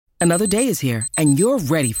Another day is here, and you're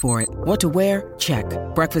ready for it. What to wear? Check.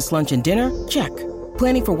 Breakfast, lunch, and dinner? Check.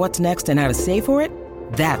 Planning for what's next and how to save for it?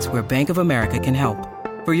 That's where Bank of America can help.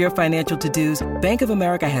 For your financial to-dos, Bank of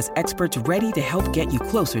America has experts ready to help get you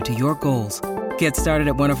closer to your goals. Get started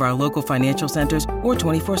at one of our local financial centers or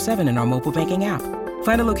 24/7 in our mobile banking app.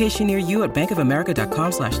 Find a location near you at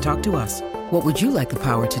bankofamerica.com/talktous. What would you like the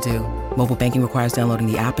power to do? Mobile banking requires downloading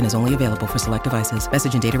the app and is only available for select devices.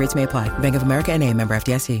 Message and data rates may apply. Bank of America N.A., member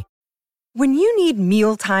FDIC. When you need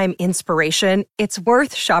mealtime inspiration, it's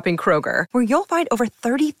worth shopping Kroger, where you'll find over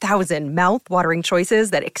 30,000 mouth-watering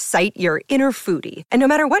choices that excite your inner foodie. And no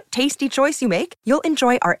matter what tasty choice you make, you'll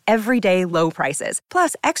enjoy our everyday low prices,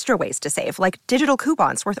 plus extra ways to save, like digital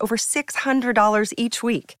coupons worth over $600 each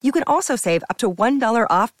week. You can also save up to $1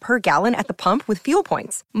 off per gallon at the pump with fuel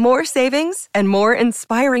points. More savings and more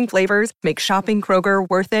inspiring flavors make shopping Kroger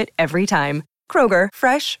worth it every time. Kroger,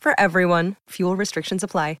 fresh for everyone. Fuel restrictions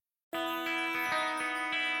apply.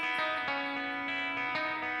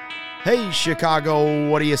 Hey, Chicago,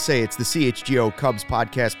 what do you say? It's the CHGO Cubs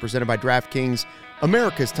podcast presented by DraftKings,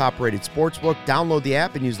 America's top-rated sportsbook. Download the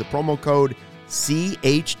app and use the promo code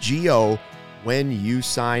CHGO when you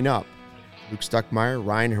sign up. Luke Stuckmeyer,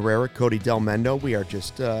 Ryan Herrera, Cody Del Mendo. We are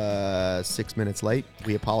just 6 minutes late.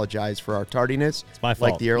 We apologize for our tardiness. It's my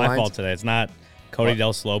fault. Like the airlines. My fault today. It's not Cody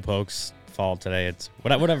Del Slowpoke's fault today. It's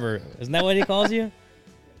whatever. Isn't that what he calls you?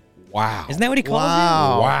 Wow. Isn't that what he calls you?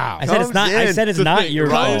 Wow. I said it's not. I said it's not your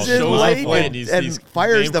fault. Comes in late and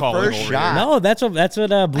fires the first shot. No, that's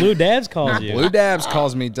what Blue Dabs calls you. Blue Dabs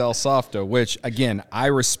calls me Del Softo, which again I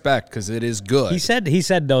respect because it is good. He said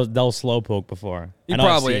Del Slowpoke before.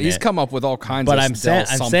 He's come up with all kinds but of. I'm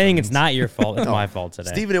saying it's not your fault. It's my fault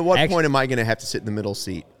today. Steven, at what point am I going to have to sit in the middle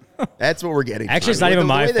seat? That's what we're getting. Actually, it's not even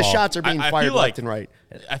my fault. The way the shots are being fired left and right.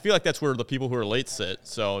 I feel like that's where the people who are late sit.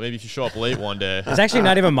 So maybe if you show up late one day. It's actually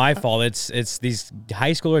not even my fault. It's these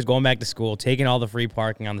high schoolers going back to school, taking all the free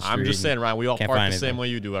parking on the street. I'm just saying, Ryan, we all park the same way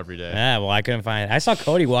you do every day. Yeah, well, I couldn't find it. I saw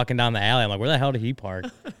Cody walking down the alley. I'm like, where the hell did he park?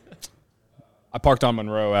 I parked on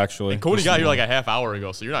Monroe, actually. And Cody got here like a half hour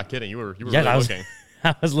ago, so you're not kidding. You were really looking.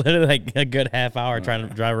 I was literally like a good half hour trying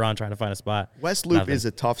to drive around trying to find a spot. West Loop is a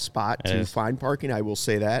tough spot to find parking, I will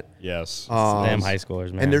say that. Yes. Damn high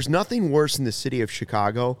schoolers, man. And there's nothing worse in the city of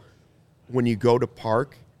Chicago when you go to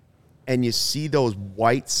park and you see those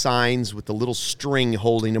white signs with the little string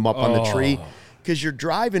holding them up on the tree. Because you're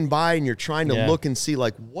driving by and you're trying to look and see,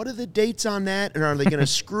 like, what are the dates on that? And are they going to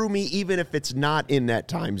screw me even if it's not in that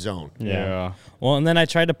time zone? Yeah. Well, and then I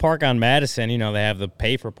tried to park on Madison. You know, they have the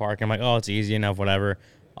pay for park. I'm like, oh, it's easy enough, whatever.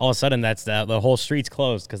 All of a sudden, that's the whole street's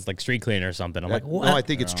closed because, like, street cleaner or something. I'm like, what? No, I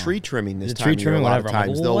think it's tree trimming this time. Tree trimming, a lot whatever. of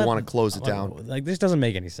times they'll want to close it down. Like, this doesn't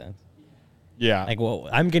make any sense. Yeah. Like, well,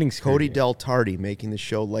 I'm getting screwed. Cody Del Tardy making the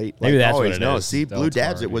show late. Maybe that's what it is. See, Blue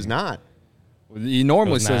Dabs, it was not. He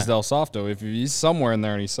normally says Del Softo. If he's somewhere in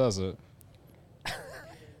there and he says it.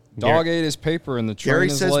 Dog ate his paper in the train. Gary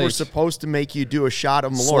says we're supposed to make you do a shot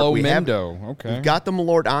of Malort. Slow Mendo. Okay. We've got the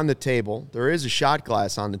Malort on the table. There is a shot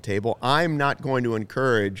glass on the table. I'm not going to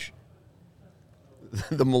encourage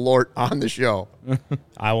the Malort on the show.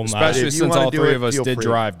 I will not. Especially since all three of us did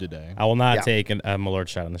drive today. I will not take a Malort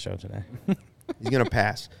shot on the show today. He's going to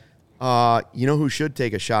pass. You know who should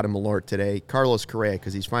take a shot of Malort today? Carlos Correa,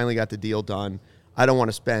 because he's finally got the deal done. I don't want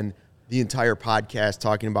to spend the entire podcast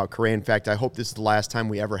talking about Correa. In fact, I hope this is the last time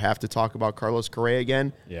we ever have to talk about Carlos Correa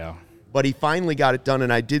again. Yeah. But he finally got it done,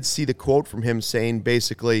 and I did see the quote from him saying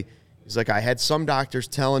basically, he's like, I had some doctors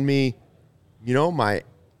telling me, you know,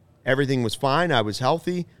 everything was fine, I was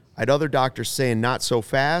healthy. I had other doctors saying not so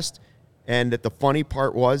fast. And that the funny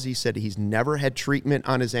part was, he said he's never had treatment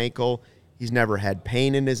on his ankle. He's never had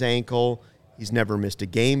pain in his ankle. He's never missed a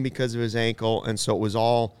game because of his ankle. And so it was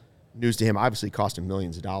all news to him. Obviously it cost him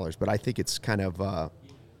millions of dollars, but I think it's kind of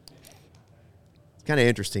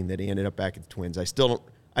interesting that he ended up back at the Twins. I still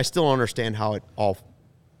don't understand how it all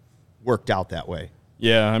worked out that way.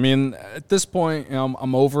 Yeah, I mean, at this point, you know,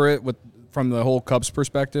 I'm over it from the whole Cubs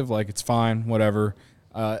perspective. Like, it's fine, whatever.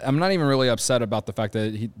 I'm not even really upset about the fact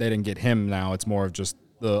that they didn't get him now. It's more of just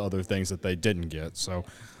the other things that they didn't get. So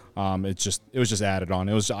it was just added on.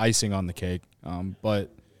 It was icing on the cake.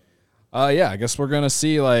 I guess we're going to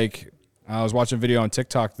see, like, I was watching a video on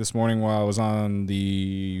TikTok this morning while I was on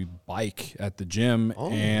the bike at the gym,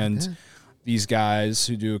 these guys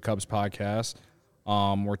who do a Cubs podcast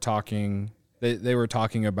were talking. They were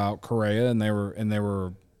talking about Correa, and they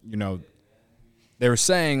were you know, they were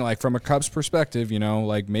saying, like, from a Cubs perspective, you know,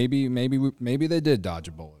 like maybe they did dodge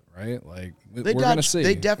a bullet, right? Like, we're gonna see.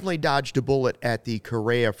 They definitely dodged a bullet at the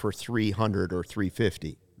Correa for 300 or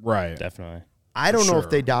 350. Right. Definitely. I don't know if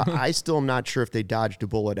Sure. they I still am not sure if they dodged a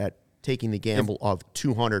bullet at taking the gamble of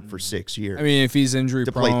 200 for 6 years. I mean, if he's injury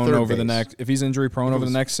To play prone third over the base. next, if he's injury prone over the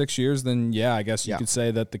was- next 6 years, then yeah, I guess you Yeah. could say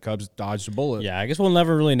that the Cubs dodged a bullet. Yeah, I guess we'll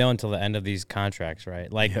never really know until the end of these contracts,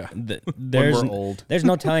 right? Like, Yeah. there's we're old. there's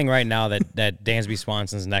no telling right now that Dansby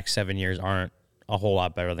Swanson's next 7 years aren't a whole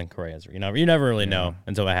lot better than Correa's. You never really know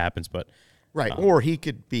until it happens. But Right. Or he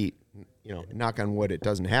could be, knock on wood, it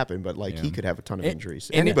doesn't happen, but like he could have a ton of injuries.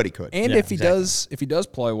 Anybody could. And Yeah, if he exactly. does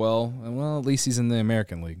play well, at least he's in the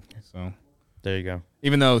American League. So there you go.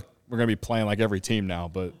 even though we're gonna be playing like every team now,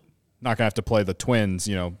 but not gonna have to play the Twins,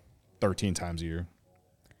 13 times a year.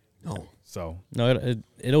 No. So No,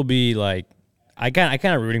 it'll be like I kind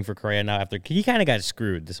of rooting for Correa now after he kind of got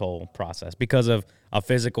screwed this whole process because of a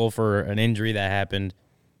physical for an injury that happened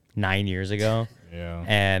 9 years ago. Yeah.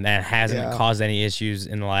 And that hasn't Yeah. caused any issues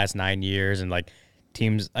in the last 9 years. And like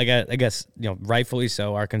teams, I guess rightfully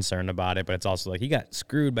so, are concerned about it. But it's also like he got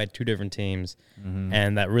screwed by two different teams,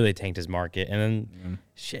 and that really tanked his market. And then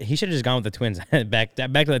he should have just gone with the Twins back to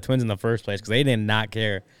the Twins in the first place because they did not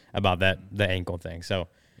care about the ankle thing. So.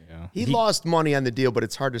 yeah. He lost money on the deal, but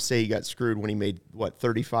it's hard to say he got screwed when he made,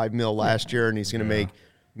 $35 million last year, and he's going to make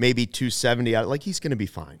maybe 270 out. Like, he's going to be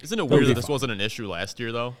fine. Isn't it weird that this wasn't an issue last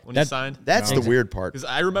year, though, when he signed? That's the weird part. Because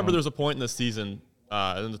I remember there was a point in the season,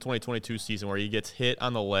 in the 2022 season, where he gets hit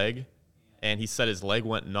on the leg, and he said his leg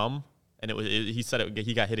went numb, and he said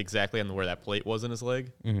he got hit exactly on where that plate was in his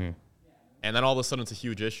leg. Mm-hmm. And then all of a sudden it's a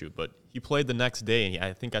huge issue. But he played the next day, and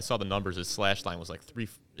I think I saw the numbers. His slash line was like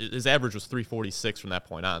his average was 346 from that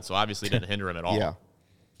point on. So obviously it didn't hinder him at all. Yeah.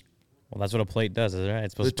 Well, that's what a plate does, is right?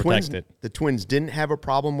 It's supposed The to protect Twins, it. the Twins didn't have a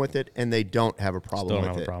problem with it, and they don't have a Still problem don't with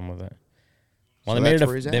have a it. problem with it. Well, So they that's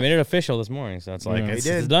where he's made at. it official this morning, so it's like it's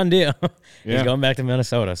did. a done deal. He's Yeah. going back to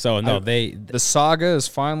Minnesota. So no, The saga is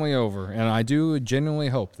finally over, and I do genuinely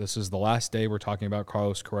hope this is the last day we're talking about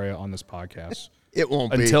Carlos Correa on this podcast. It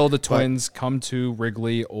won't be. Until the but Twins come to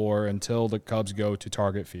Wrigley or until the Cubs go to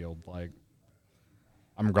Target Field. Like,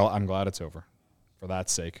 I'm glad it's over for that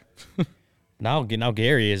sake. now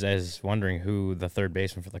Gary is wondering who the third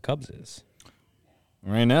baseman for the Cubs is.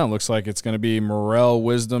 Right now, it looks like it's going to be Morel,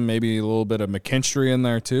 Wisdom, maybe a little bit of McKinstry in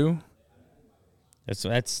there too.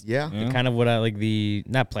 That's Yeah. kind of what I like, the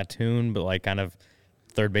not platoon, but like kind of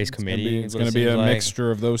third base committee. It's is what going it to be seems a like.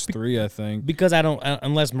 mixture of those three, I think. Because I don't,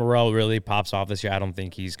 unless Morel really pops off this year, I don't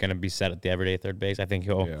think he's going to be set at the everyday third base. I think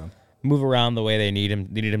he'll Yeah. move around the way they need him.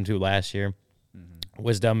 They needed him to last year.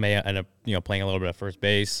 Wisdom may end up, playing a little bit of first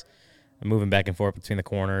base, and moving back and forth between the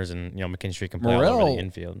corners, and McKinstry can play all over the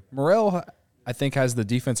infield. Morel, I think, has the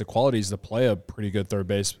defensive qualities to play a pretty good third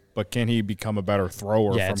base, but can he become a better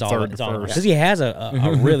thrower from third to first? Because he has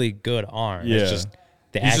a really good arm. Yeah. It's just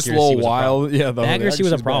the He's accuracy just a little was wild. problem. Yeah, the accuracy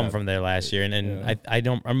was a accuracy's problem bad. from there last year, and I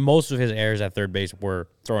don't. Most of his errors at third base were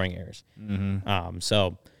throwing errors.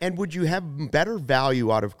 So And would you have better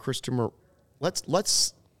value out of Christopher?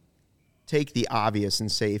 Let's take the obvious and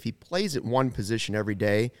say if he plays at one position every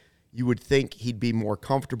day, you would think he'd be more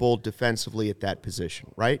comfortable defensively at that position,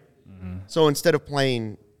 right? So instead of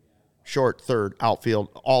playing short, third, outfield,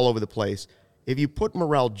 all over the place, if you put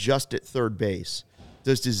Morel just at third base,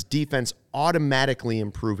 does his defense automatically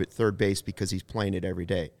improve at third base because he's playing it every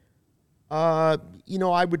day? I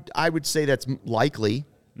would say that's likely.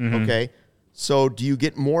 Okay. So do you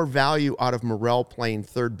get more value out of Morel playing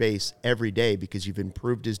third base every day because you've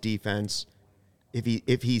improved his defense?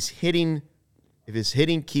 If his hitting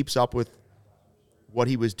keeps up with what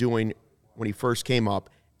he was doing when he first came up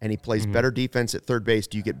and he plays better defense at third base,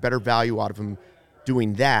 do you get better value out of him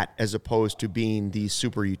doing that as opposed to being the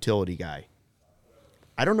super utility guy?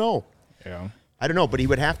 I don't know. Yeah. I don't know, but he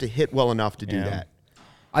would have to hit well enough to do Yeah. that.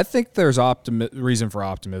 I think there's reason for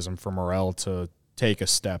optimism for Morel to take a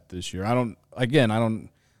step this year. I don't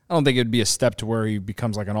think it'd be a step to where he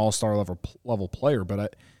becomes like an all-star level player,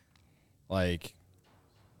 but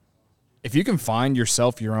if you can find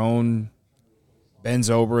yourself your own Ben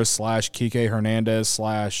Zobrist / Kike Hernandez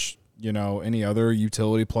 / any other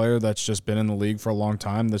utility player that's just been in the league for a long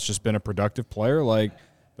time, that's just been a productive player, like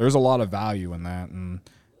there's a lot of value in that, and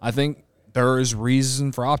I think there is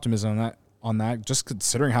reason for optimism on that. Just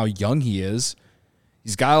considering how young he is,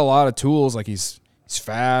 he's got a lot of tools. Like he's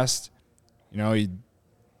fast, he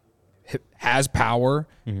has power,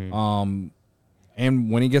 and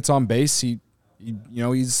when he gets on base, he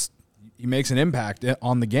makes an impact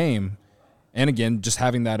on the game. And again, just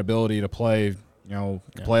having that ability to play,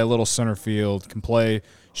 play a little center field, can play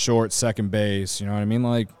short second base. You know what I mean?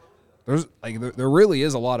 Like there really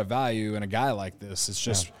is a lot of value in a guy like this. It's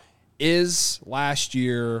just, is last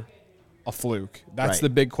year a fluke? That's Right. the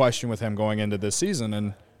big question with him going into this season.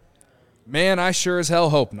 And Man, I sure as hell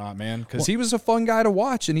hope not, man, because he was a fun guy to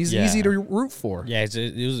watch, and he's easy to root for. Yeah,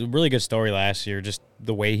 it was a really good story last year. Just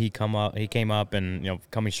the way he came up, and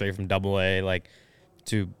coming straight from Double-A, like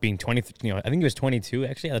to being 20. I think he was 22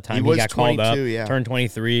 actually at the time he got called up. Yeah. Turned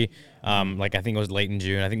 23. Like I think it was late in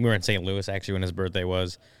June. I think we were in St. Louis actually when his birthday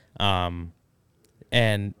was.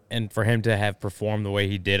 And for him to have performed the way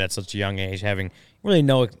he did at such a young age, having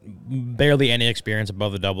really barely any experience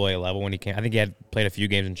above the Double-A level when he came. I think he had played a few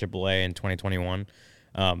games in Triple-A in 2021.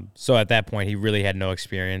 So at that point, he really had no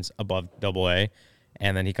experience above Double-A.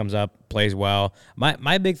 And then he comes up, plays well.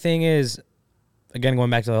 My big thing is, again, going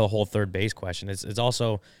back to the whole third base question, it's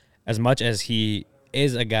also, as much as he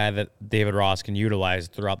is a guy that David Ross can utilize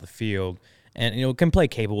throughout the field, and can play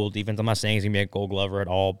capable defense. I'm not saying he's gonna be a Gold Glover at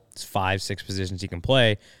all 5-6 positions he can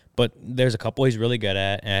play, but there's a couple he's really good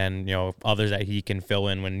at, and others that he can fill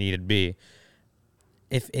in when needed be.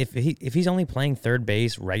 If he's only playing third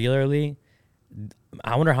base regularly,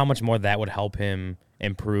 I wonder how much more that would help him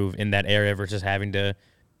improve in that area versus having to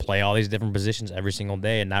play all these different positions every single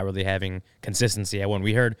day and not really having consistency. When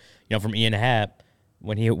we heard from Ian Happ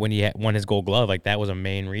when he won his Gold Glove, like that was a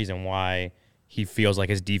main reason why he feels like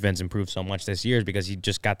his defense improved so much this year is because he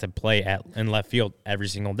just got to play in left field every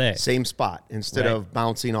single day. Same spot instead of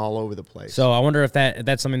bouncing all over the place. So I wonder if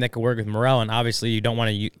that's something that could work with Morel. And obviously you don't want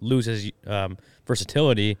to lose his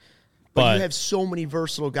versatility. But you have so many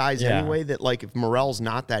versatile guys anyway that, like, if Morel's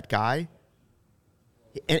not that guy,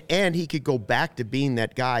 and he could go back to being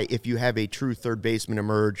that guy if you have a true third baseman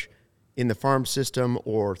emerge in the farm system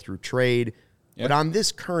or through trade. Yep. But on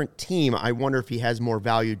this current team, I wonder if he has more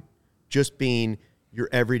value just being your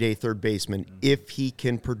everyday third baseman, if he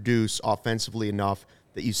can produce offensively enough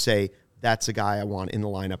that you say, that's a guy I want in the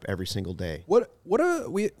lineup every single day.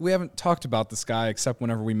 We haven't talked about this guy except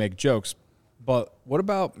whenever we make jokes, but what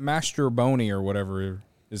about Mastrobuoni or whatever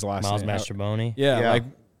his last Miles name? Mastrobuoni? Yeah, like,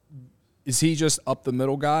 is he just up the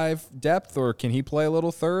middle guy depth, or can he play a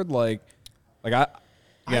little third? I don't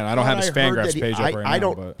have his Fangraphs page up right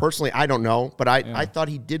now. Personally, I don't know, but I thought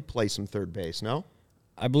he did play some third base, no?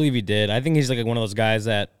 I believe he did. I think he's like one of those guys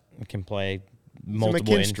that can play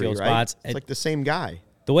multiple infield spots. It's like the same guy.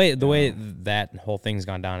 The way that whole thing's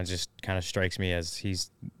gone down, it just kind of strikes me as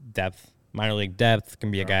he's depth, minor league depth.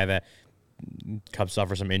 Can be a guy that Cubs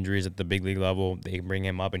suffer some injuries at the big league level. They can bring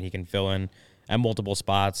him up and he can fill in at multiple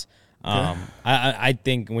spots. I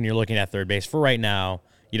think when you're looking at third base for right now,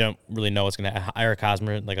 you don't really know what's going to. Eric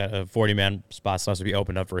Hosmer, like a 40-man spot, supposed to be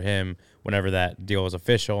opened up for him whenever that deal is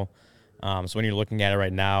official. So when you're looking at it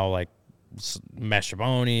right now, like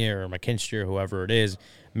Mastrobuoni or McKinstry or whoever it is,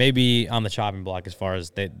 maybe on the chopping block as far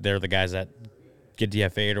as they're the guys that get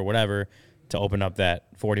DFA'd or whatever to open up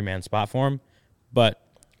that 40-man spot for him. But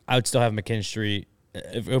I would still have McKinstry.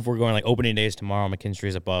 If we're going like opening days tomorrow, McKinstry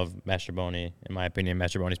is above Mastrobuoni. In my opinion,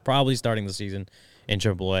 Mastrobuoni is probably starting the season in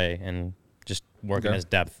AAA and just working his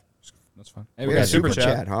depth. That's fine. Hey, we got super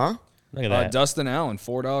chat, huh? Look at that. Dustin Allen,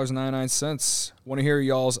 $4.99. Want to hear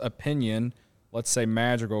y'all's opinion. Let's say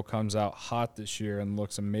Madrigal comes out hot this year and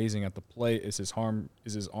looks amazing at the plate. Is his arm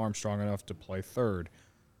strong enough to play third?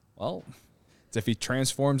 Well, it's if he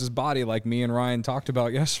transforms his body like me and Ryan talked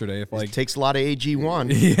about yesterday. If it takes a lot of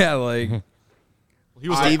AG1. Yeah, like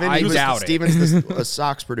Steven's the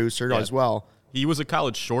Sox producer as well. He was a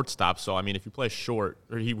college shortstop, so I mean, if you play short,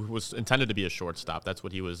 or he was intended to be a shortstop, that's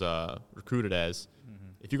what he was recruited as.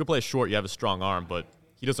 If you can play short, you have a strong arm, but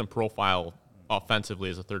he doesn't profile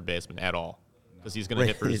offensively as a third baseman at all because he's going to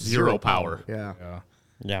hit for zero power.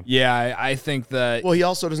 Yeah, I think that. Well, he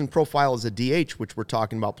also doesn't profile as a DH, which we're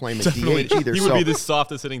talking about playing as DH either. He would be the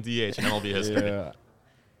softest hitting DH in MLB history. Yeah.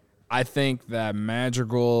 I think that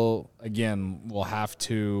Madrigal, again, he would have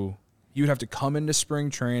to come into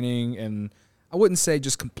spring training, and I wouldn't say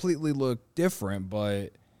just completely look different,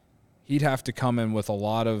 but he'd have to come in with a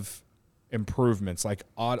lot of improvements, like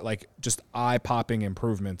just eye-popping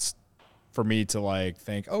improvements for me to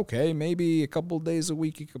think, okay, maybe a couple of days a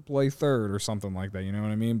week he could play third or something like that. You know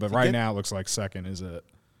what I mean? But right now it looks like second is it.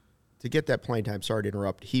 To get that playing time, sorry to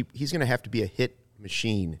interrupt, he's going to have to be a hit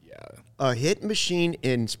machine. Yeah. A hit machine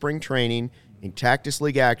in spring training, in Cactus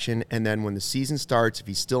League action, and then when the season starts, if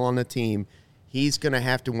he's still on the team, he's going to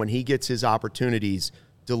have to, when he gets his opportunities,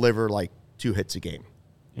 deliver 2 hits a game.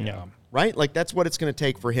 Yeah. Right? That's what it's going to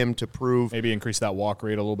take for him to prove. Maybe increase that walk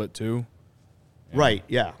rate a little bit too. Yeah. Right,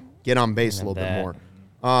 yeah. Get on base a little bit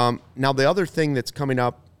more. Now, the other thing that's coming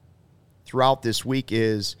up throughout this week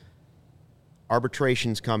is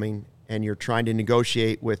arbitration's coming, and you're trying to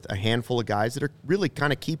negotiate with a handful of guys that are really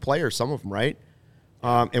kind of key players, some of them, right?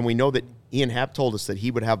 And we know that Ian Happ told us that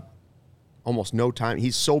he would have almost no time.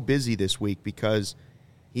 He's so busy this week because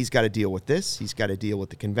He's got to deal with this. He's got to deal with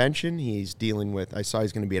the convention. He's dealing with, I saw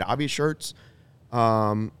he's going to be at Obvious Shirts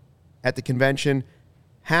at the convention.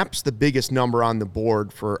 Hap's the biggest number on the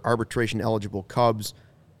board for arbitration-eligible Cubs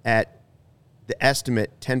at the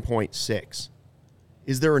estimate 10.6.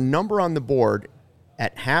 Is there a number on the board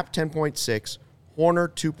at Hap 10.6, Horner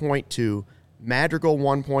 2.2, Madrigal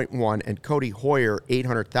 1.1, and Cody Hoyer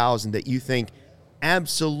 800,000 that you think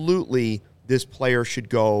absolutely this player should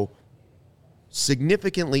go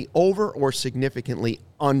significantly over or significantly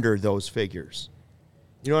under those figures?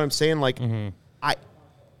 You know what I'm saying? Like,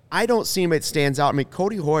 I don't see him. It stands out. I mean,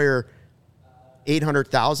 Cody Hoyer,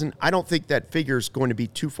 800,000. I don't think that figure is going to be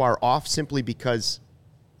too far off simply because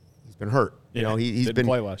he's been hurt. You know, he's been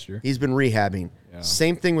play last year. He's been rehabbing. Yeah.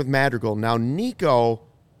 Same thing with Madrigal. Now, Nico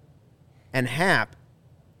and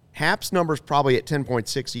Hap's number's probably at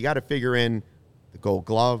 10.6. You got to figure in the Gold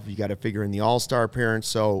Glove. You got to figure in the All-Star appearance.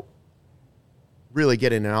 So, really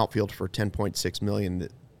getting an outfield for $10.6 million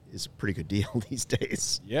that is a pretty good deal these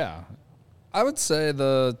days. Yeah. I would say Hap's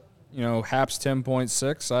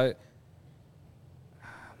 10.6.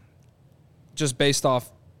 Just based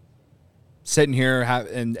off sitting here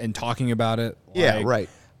and talking about it. Yeah, right.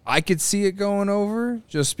 I could see it going over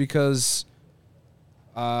just because.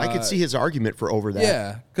 I could see his argument for over that.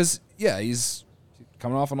 Yeah, because, he's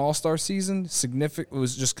coming off an all-star season. Significant,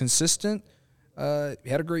 was just consistent. He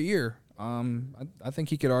had a great year. I think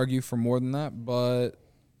he could argue for more than that, but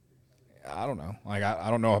I don't know. Like,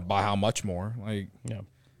 I don't know by how much more. Like,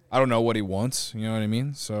 I don't know what he wants. You know what I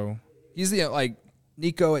mean? So he's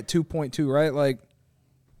Nico at 2.2, right? Like,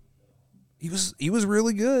 he was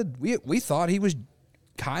really good. We thought he was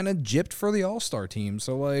kind of gypped for the All-Star team.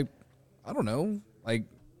 So, like, I don't know. Like,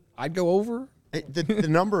 I'd go over. The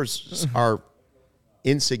numbers are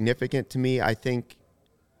insignificant to me. I think,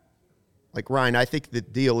 like Ryan, I think the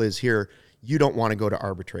deal is here, you don't want to go to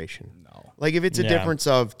arbitration. No. Like, if it's a difference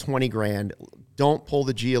of $20,000, don't pull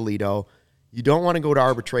the Giolito. You don't want to go to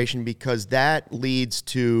arbitration because that leads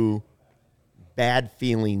to bad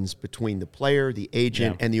feelings between the player, the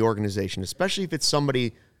agent, and the organization, especially if it's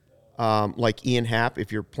somebody like Ian Happ,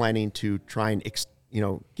 if you're planning to try and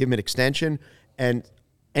give him an extension. And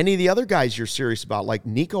any of the other guys you're serious about, like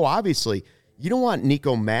Nico, obviously, you don't want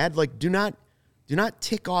Nico mad. Like, do not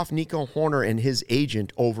tick off Nico Horner and his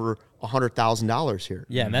agent over $100,000 here.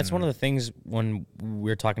 Yeah, and that's one of the things when we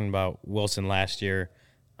were talking about Wilson last year,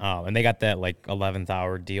 and they got that 11th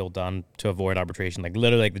hour deal done to avoid arbitration,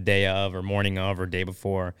 literally the day of or morning of or day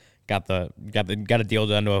before, got a deal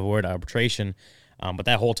done to avoid arbitration. But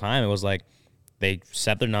that whole time it was they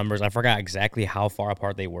set their numbers. I forgot exactly how far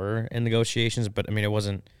apart they were in negotiations, but I mean it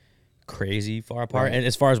wasn't crazy far apart. Right. And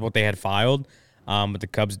as far as what they had filed, but the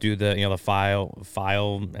Cubs do the file,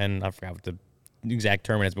 and I forgot what the exact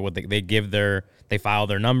term is, but what they file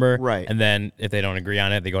their number, right? And then if they don't agree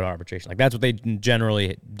on it, they go to arbitration. That's what they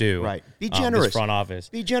generally do, right? Be generous, this front office.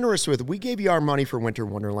 Be generous with. We gave you our money for Winter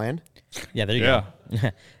Wonderland. Yeah, there you go.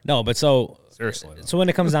 No, but seriously. So when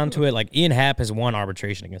it comes down to it, Ian Happ has won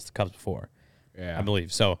arbitration against the Cubs before, I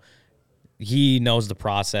believe. So he knows the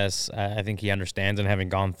process. I think he understands and having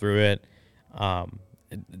gone through it.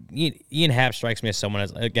 Ian Happ strikes me as someone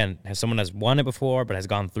has won it before, but has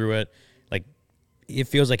gone through it. It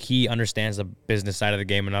feels like he understands the business side of the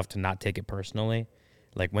game enough to not take it personally.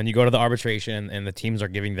 When you go to the arbitration and the teams are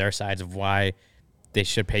giving their sides of why they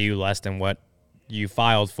should pay you less than what you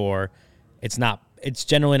filed for, it's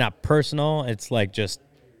generally not personal. It's just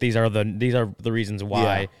these are the reasons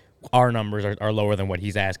why our numbers are lower than what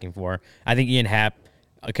he's asking for. I think Ian Happ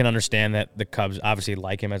can understand that the Cubs obviously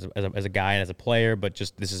like him as a guy and as a player, but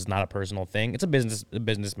just this is not a personal thing. It's a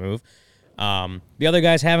business move. The other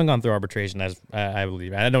guys haven't gone through arbitration, as I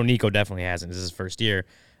believe. I know Nico definitely hasn't. This is his first year.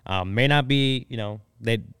 May not be,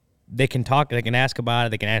 they can talk, they can ask about it,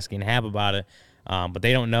 they can ask Ian Happ about it, but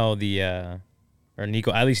they don't know or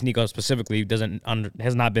Nico, at least Nico specifically,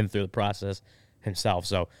 has not been through the process himself.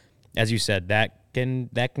 So, as you said, that can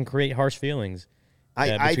create harsh feelings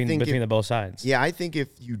between the both sides. Yeah, I think if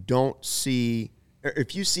you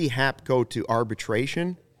see Happ go to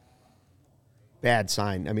arbitration, bad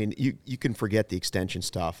sign. I mean, you can forget the extension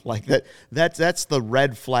stuff. That's the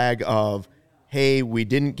red flag of, hey, we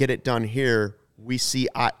didn't get it done here. We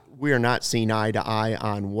are not seeing eye to eye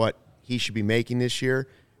on what he should be making this year.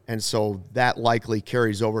 And so that likely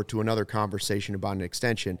carries over to another conversation about an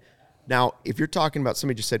extension. Now, if you're talking about,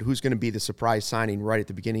 somebody just said, who's going to be the surprise signing right at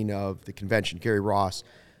the beginning of the convention, Gary Ross,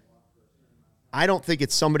 I don't think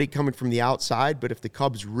it's somebody coming from the outside, but if the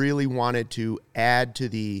Cubs really wanted to add to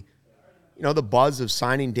the buzz of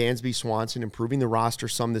signing Dansby Swanson, improving the roster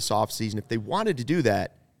some this offseason, if they wanted to do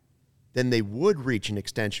that, then they would reach an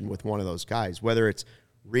extension with one of those guys, whether it's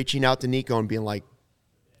reaching out to Nico and being like,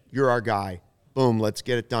 you're our guy. Boom, let's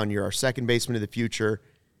get it done. You're our second baseman of the future.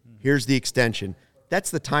 Here's the extension.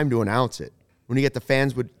 That's the time to announce it. When you get the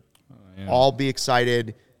fans would all be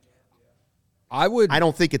excited. I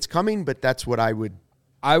don't think it's coming, but that's what I would.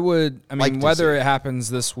 I mean, whether it happens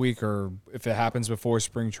this week or if it happens before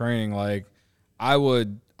spring training, like I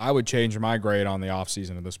would change my grade on the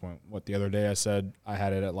offseason at this point. What the other day I said I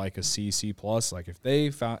had it at like a C+. Like if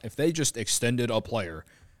they just extended a player,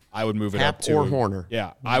 I would move it up to Horner.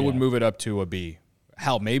 Yeah, I would move it up to a B.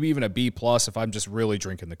 Hell, maybe even a B+ if I'm just really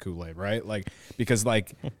drinking the Kool-Aid, right? Like because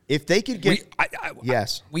like if they could get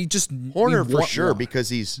Horner for sure because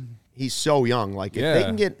he's so young. Like if they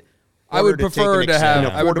can get. I would prefer to have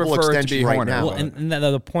an affordable extension right now. Well, and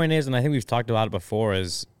the point is, and I think we've talked about it before,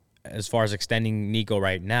 is as far as extending Nico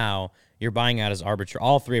right now, you're buying out his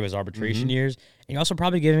all 3 of his arbitration years, and you're also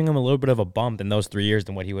probably giving him a little bit of a bump in those 3 years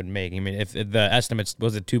than what he would make. I mean, if the estimates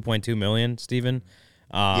was it $2.2 million, Steven?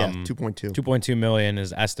 Yeah, 2.2. 2.2 million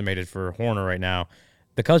is estimated for Horner right now.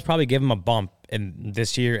 The Cubs probably give him a bump in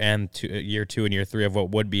this year and year 2 and year 3 of what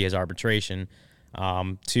would be his arbitration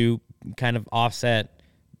to kind of offset.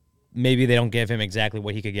 Maybe they don't give him exactly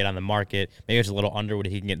what he could get on the market. Maybe it's a little under what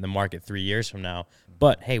he can get in the market 3 years from now.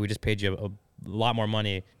 But, hey, we just paid you a lot more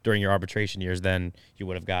money during your arbitration years than you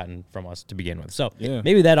would have gotten from us to begin with. So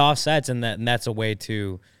maybe that offsets, and that's a way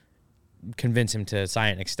to convince him to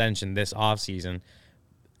sign an extension this offseason.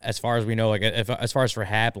 As far as we know, like as far as for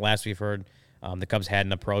Happ, last we've heard the Cubs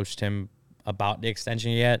hadn't approached him about the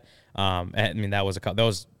extension yet. I mean, that was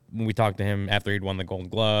when we talked to him after he'd won the Gold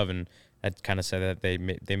Glove, and that kind of said that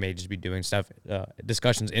they may just be doing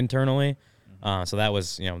discussions internally. So that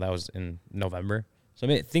was in November. So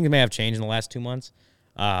things may have changed in the last 2 months.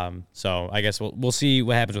 So I guess we'll see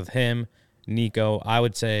what happens with him, Nico. I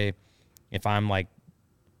would say if I'm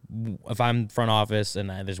front office and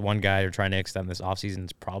there's one guy you're trying to extend this offseason,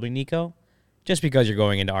 it's probably Nico. Just because you're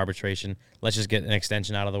going into arbitration, let's just get an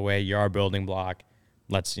extension out of the way. You're our building block.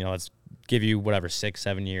 Let's give you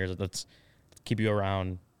 6-7 years. Let's keep you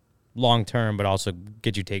around long term, but also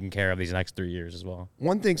get you taken care of these next 3 years as well.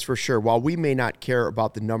 One thing's for sure, while we may not care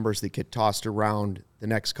about the numbers that get tossed around the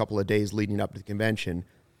next couple of days leading up to the convention,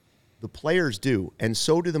 the players do, and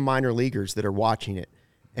so do the minor leaguers that are watching it.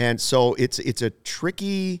 And so it's a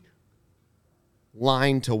tricky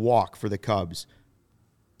line to walk for the Cubs.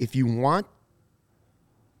 If you want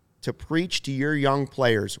to preach to your young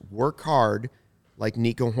players, work hard like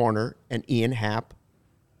Nico Horner and Ian Happ,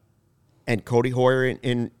 and Cody Hoyer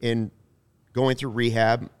in going through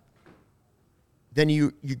rehab, then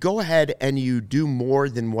you go ahead and you do more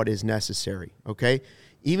than what is necessary, okay?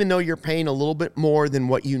 Even though you're paying a little bit more than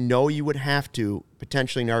what you know you would have to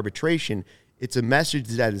potentially in arbitration, it's a message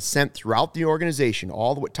that is sent throughout the organization,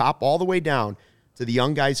 all the way, top all the way down to the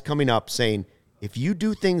young guys coming up saying, if you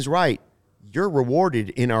do things right, you're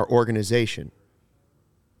rewarded in our organization.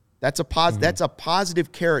 That's a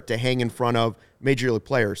positive carrot to hang in front of major league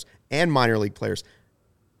players and minor league players.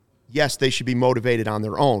 Yes, they should be motivated on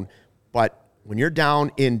their own, but when you're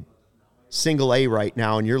down in single A right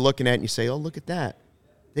now and you're looking at it and you say, oh, look at that.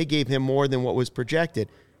 They gave him more than what was projected.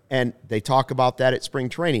 And they talk about that at spring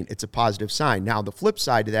training. It's a positive sign. Now, the flip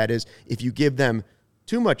side to that is if you give them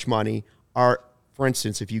too much money, or, for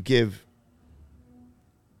instance, if you give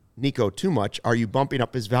Nico too much, are you bumping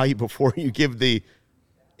up his value before you give the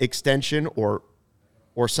extension or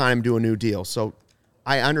sign him to a new deal? So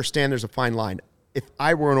I understand there's a fine line. If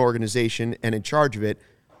I were an organization and in charge of it,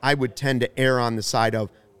 I would tend to err on the side of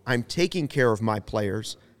I'm taking care of my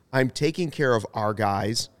players, I'm taking care of our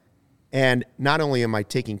guys, and not only am I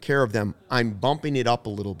taking care of them, I'm bumping it up a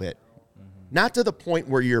little bit. Not to the point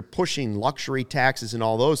where you're pushing luxury taxes and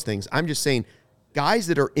all those things. I'm just saying guys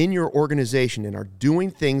that are in your organization and are doing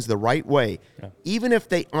things the right way, even if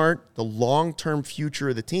they aren't the long-term future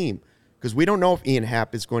of the team, because we don't know if Ian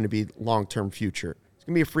Happ is going to be long-term future. He's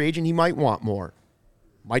going to be a free agent. He might want more,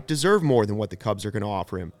 might deserve more than what the Cubs are going to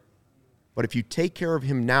offer him. But if you take care of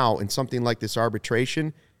him now in something like this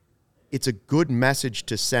arbitration, it's a good message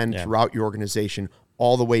to send throughout your organization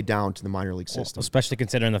all the way down to the minor league system. Well, especially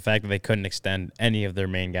considering the fact that they couldn't extend any of their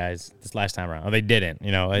main guys this last time around. Or they didn't,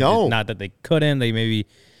 No. It's not that they couldn't. They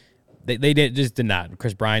just did not.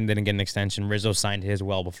 Chris Bryant didn't get an extension. Rizzo signed his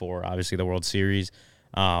well before, obviously, the World Series.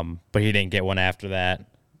 But he didn't get one after that.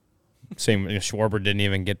 Same, Schwarber didn't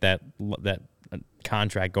even get that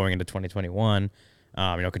contract going into 2021.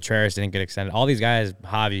 Contreras didn't get extended. All these guys,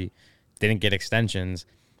 Javi, didn't get extensions.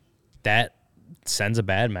 That sends a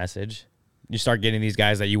bad message. You start getting these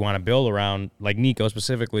guys that you want to build around, like Nico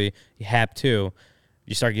specifically, Happ too.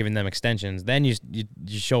 you start giving them extensions, then you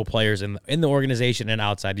show players in the organization and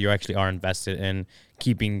outside you actually are invested in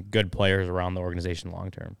keeping good players around the organization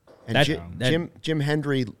long term. And Jim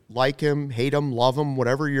Hendry, like him, hate him, love him,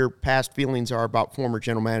 whatever your past feelings are about former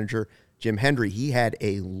general manager Jim Hendry, he had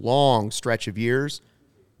a long stretch of years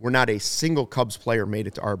where not a single Cubs player made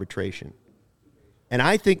it to arbitration. And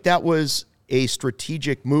I think that was a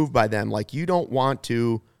strategic move by them. Like, you don't want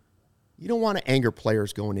to anger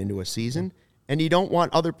players going into a season, and you don't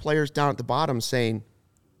want other players down at the bottom saying,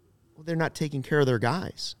 well, they're not taking care of their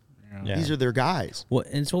guys. Yeah. These are their guys. Well,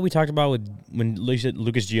 and it's what we talked about when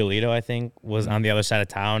Lucas Giolito, I think, was on the other side of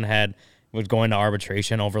town, was going to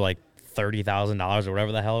arbitration over like $30,000 or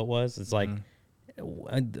whatever the hell it was. It's like,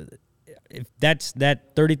 if that's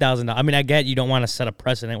that $30,000. I mean, I get you don't want to set a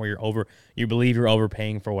precedent where you believe you're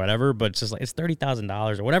overpaying for whatever, but it's just like it's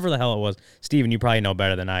 $30,000 or whatever the hell it was. Steven, you probably know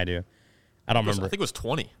better than I do. I don't remember. I think it was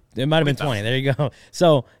 20. It might have been 20. There you go.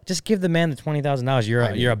 So just give the man the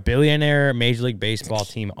 $20,000. You're a billionaire Major League Baseball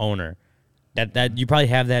team owner. That you probably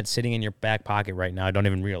have that sitting in your back pocket right now. I don't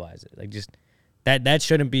even realize it. Like, just that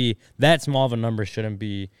shouldn't be that small of a number. Shouldn't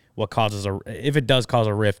be what causes if it does cause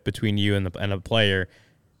a rift between you and a player.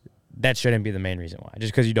 That shouldn't be the main reason why.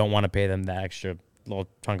 Just because you don't want to pay them that extra little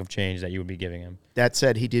chunk of change that you would be giving him. That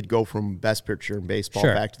said, he did go from best pitcher in baseball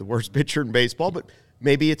back to the worst pitcher in baseball, but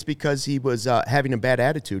maybe it's because he was having a bad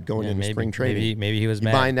attitude going into spring training. Maybe he was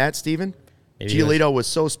mad. Buying that, Steven? Giolito was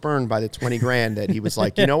so spurned by the $20,000 that he was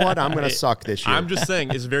like, you know what? I'm going to suck this year. I'm just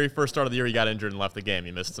saying, his very first start of the year, he got injured and left the game.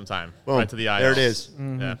 He missed some time. Boom. Right to the IL. There it is.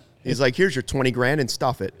 Mm-hmm. Yeah. He's like, here's your $20,000 and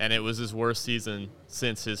stuff it. And it was his worst season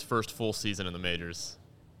since his first full season in the majors.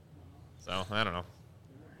 So, I don't know.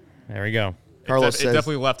 There we go. Carlos it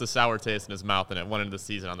definitely left a sour taste in his mouth, and it went into the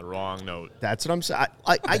season on the wrong note. That's what I'm saying.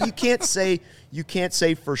 You can't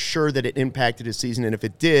say for sure that it impacted his season, and if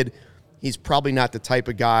it did, he's probably not the type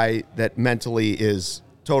of guy that mentally is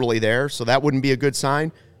totally there. So that wouldn't be a good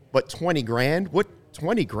sign. But $20,000, what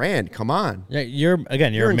 $20,000? Come on. Yeah, you're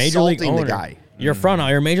a major league owner. The guy. You're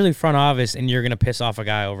a major league front office, and you're gonna piss off a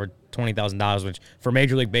guy over $20,000, which for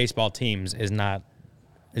Major League Baseball teams is nothing.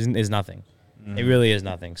 It really is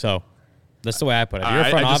nothing. So. That's the way I put it. If you're a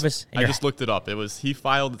front office. I just looked it up. He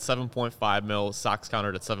filed at 7.5 mil. Sox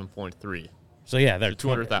countered at 7.3. So yeah, they're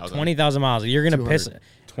 200,000. 20,000 miles. You're gonna piss.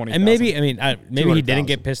 20,000. And maybe he didn't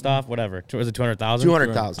get pissed off. Whatever. Was it 200,000?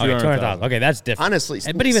 200,000. Okay, 200,000. Okay, that's different. Honestly,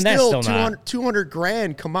 but even that's still not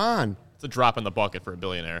 $200,000. Come on. It's a drop in the bucket for a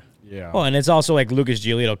billionaire. Yeah. Well, and it's also like Lucas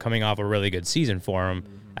Giolito coming off a really good season for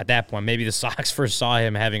him. At that point, maybe the Sox first saw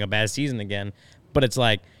him having a bad season again, but it's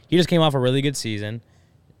like he just came off a really good season.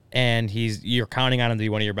 And you're counting on him to be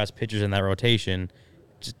one of your best pitchers in that rotation.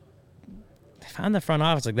 Just on the front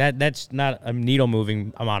office like that. That's not a needle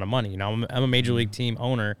moving amount of money. You know, I'm a major league team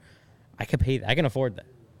owner. I can afford that,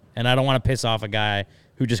 and I don't want to piss off a guy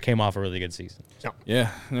who just came off a really good season.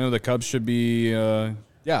 Yeah, the Cubs should be to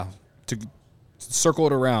circle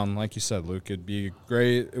it around, like you said, Luke. It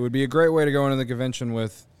would be a great way to go into the convention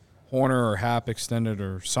with Horner or Happ extended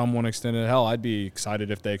or someone extended. Hell, I'd be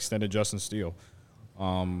excited if they extended Justin Steele.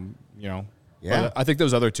 Yeah. But I think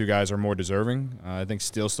those other two guys are more deserving. I think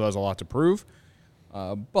Steele still has a lot to prove.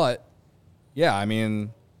 But yeah, I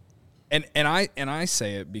mean, and I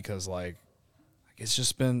say it because like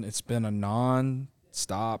it's been a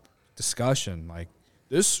non-stop discussion. Like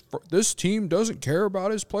this team doesn't care about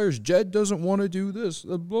his players. Jed doesn't want to do this.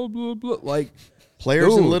 Blah blah blah. Like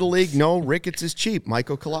players in Little League know Ricketts is cheap.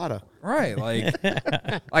 Michael Collada. Right,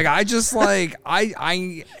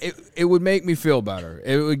 it would make me feel better.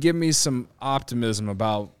 It would give me some optimism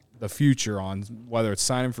about the future on whether it's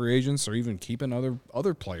signing free agents or even keeping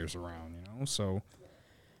other players around. So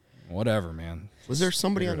whatever, man. Was there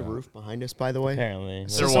somebody on the roof behind us? By the way, apparently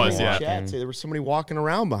there was. Yeah, there was somebody walking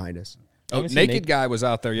around behind us. Oh, naked guy was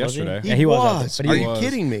out there yesterday. He was. Are you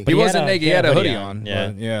kidding me? He wasn't naked. He had a hoodie on.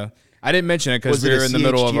 Yeah. I didn't mention it because we were in the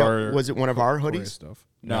middle of our. Was it one of our hoodies? Stuff.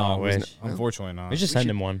 No, unfortunately not. We should send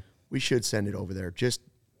him one. We should send it over there. Just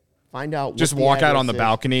find out. Just walk out on the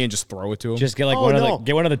balcony and just throw it to him. Just get one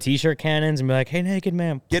of the t-shirt cannons and be like, "Hey, naked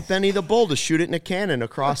man." Get Benny the Bull to shoot it in a cannon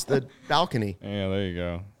across the balcony. Yeah, there you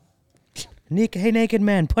go. Hey, naked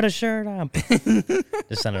man, put a shirt on.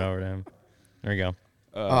 Just send it over to him. There we go.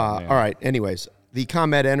 All right. Anyways, the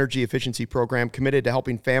ComEd Energy Efficiency Program committed to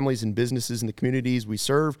helping families and businesses in the communities we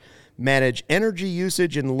serve manage energy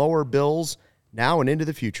usage and lower bills now and into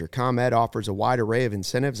the future. ComEd offers a wide array of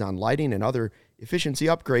incentives on lighting and other efficiency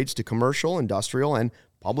upgrades to commercial, industrial, and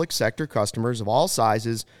public sector customers of all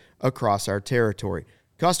sizes across our territory.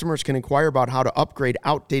 Customers can inquire about how to upgrade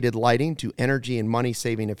outdated lighting to energy and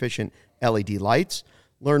money-saving efficient LED lights,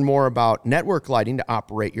 Learn more about network lighting to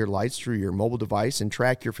operate your lights through your mobile device and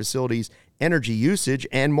track your facility's energy usage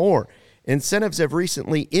and more. Incentives have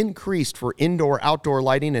recently increased for indoor-outdoor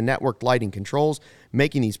lighting and networked lighting controls,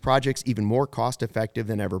 making these projects even more cost-effective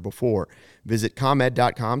than ever before. Visit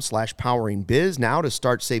ComEd.com/poweringbiz now to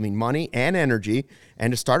start saving money and energy.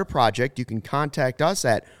 And to start a project, you can contact us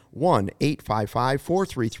at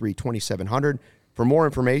 1-855-433-2700. For more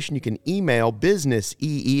information, you can email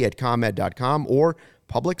businessee@comed.com or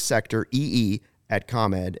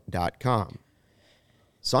publicsectoree@comed.com.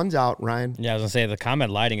 Sun's out, Ryan. Yeah, I was going to say, the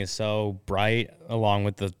ComEd lighting is so bright along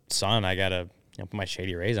with the sun. I got to put my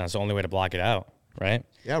Shady Rays on. It's the only way to block it out, right?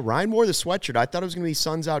 Yeah, Ryan wore the sweatshirt. I thought it was going to be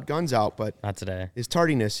sun's out, guns out, but Not today. his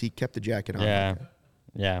tardiness, he kept the jacket on.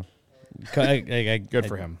 Yeah. Good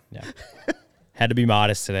for him. Yeah. Had to be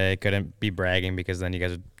modest today. Couldn't be bragging because then you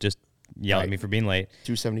guys would just yell at me for being late.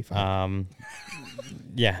 275.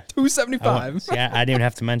 Yeah. 275. See, I didn't even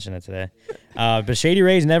have to mention it today. But Shady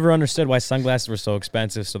Rays never understood why sunglasses were so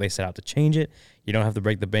expensive, so they set out to change it. You don't have to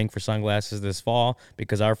break the bank for sunglasses this fall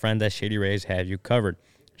because our friends at Shady Rays have you covered.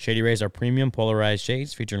 Shady Rays are premium polarized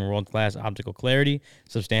shades featuring world-class optical clarity,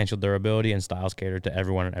 substantial durability, and styles catered to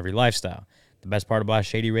everyone and every lifestyle. The best part about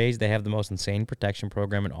Shady Rays, they have the most insane protection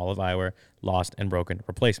program in all of eyewear, lost and broken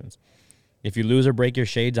replacements. If you lose or break your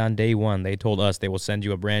shades on day one, they told us they will send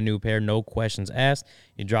you a brand new pair, no questions asked.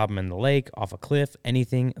 You drop them in the lake, off a cliff,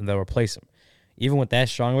 anything, they'll replace them. Even with that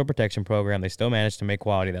strong of a protection program, they still manage to make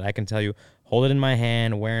quality that I can tell you, hold it in my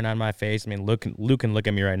hand, wearing on my face. I mean, Luke can look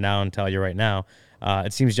at me right now and tell you right now,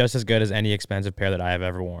 it seems just as good as any expensive pair that I have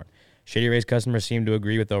ever worn. Shady Rays customers seem to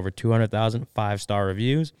agree with over 200,000 five-star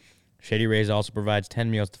reviews. Shady Rays also provides 10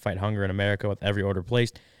 meals to fight hunger in America with every order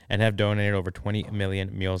placed and have donated over 20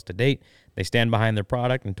 million meals to date. They stand behind their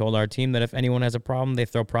product and told our team that if anyone has a problem, they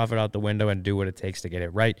throw profit out the window and do what it takes to get it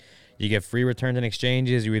right. You get free returns and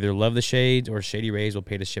exchanges. You either love the shades or Shady Rays will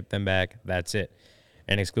pay to ship them back. That's it.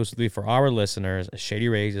 And exclusively for our listeners, Shady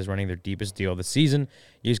Rays is running their deepest deal of the season.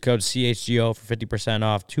 Use code CHGO for 50%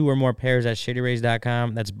 off 2 or more pairs at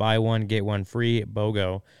ShadyRays.com. That's buy one, get one free,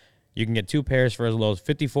 BOGO. You can get 2 pairs for as low as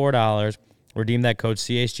 $54. Redeem that code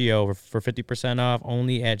CHGO for 50% off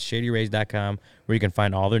only at ShadyRays.com, where you can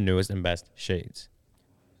find all their newest and best shades.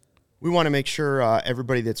 We want to make sure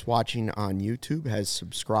everybody that's watching on YouTube has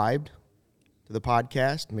subscribed to the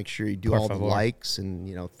podcast. Make sure you do all the likes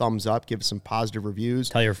and thumbs up, give us some positive reviews.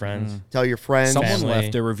 Tell your friends. Tell your friends. Someone Family.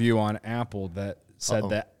 left a review on Apple that said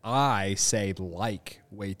that I say like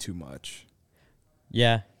way too much.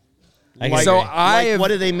 Yeah. What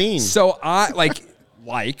do they mean? So I like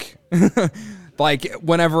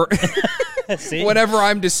whenever whenever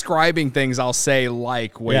I'm describing things, I'll say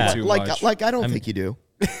like way too much. Like I don't think you do.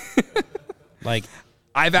 Like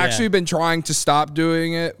I've actually been trying to stop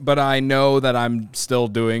doing it, but I know that I'm still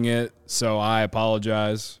doing it, so I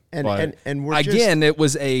apologize. And we're again, it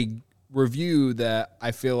was a review that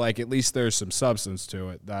I feel like at least there's some substance to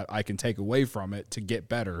it that I can take away from it to get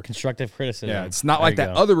better. Constructive criticism. Yeah, it's not like that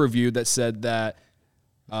other review that said that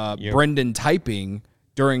Brendan typing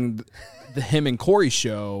during the him and Corey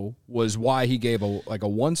show was why he gave a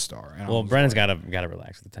 1-star. And well, Brennan's got to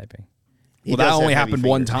relax with the typing. He that does only have happened heavy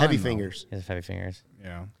one fingers, time. Heavy though. fingers. He has heavy fingers.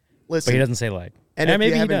 Yeah. Listen, But he doesn't say like. And Yeah, if maybe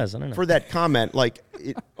you he haven't- does. I don't know. For that comment,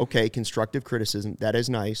 okay, constructive criticism, that is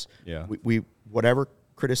nice. Yeah. We whatever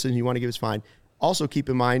criticism you want to give is fine. Also, keep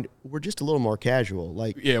in mind we're just a little more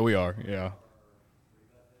casual. Yeah, we are. Yeah.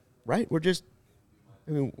 Right?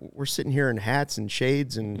 We're sitting here in hats and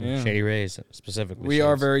shades and Shady Rays specifically. We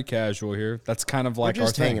are very casual here. That's kind of like we're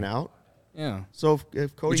just our thing. hanging out. Yeah. So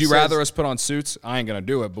if Cody Would you says, rather us put on suits? I ain't gonna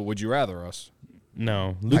do it, but would you rather us?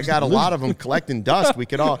 No. I got a lot of them collecting dust. We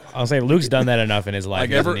could all. I'll say Luke's done that enough in his life. Like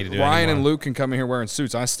He doesn't need to do it Ryan and anymore. Luke can come in here wearing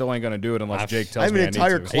suits. I still ain't gonna do it unless Jake I tells have me an I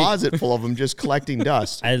entire need to. closet full of them just collecting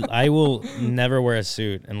dust. I will never wear a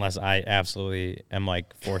suit unless I absolutely am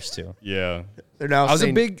forced to. Yeah. They're now I was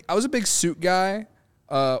saying, a big suit guy,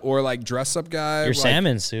 or like dress up guy. Your like,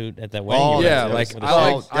 salmon suit at that wedding. Oh, you Yeah, went to, like with I the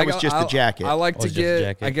like. suit. that was just the jacket. I like Oh, to just the get.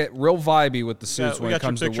 jacket. I get real vibey with the suits we when it got your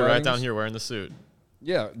comes to picture right weddings. down here wearing the suit.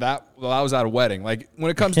 Yeah, that was at a wedding. Like when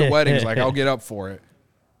it comes to weddings, like I'll get up for it.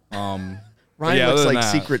 Ryan yeah, looks other than like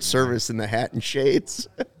that, Secret Service in the hat and shades.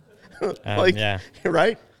 Yeah.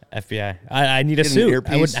 Right? FBI. I need a Get an suit.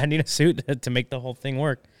 earpiece. I need a suit to make the whole thing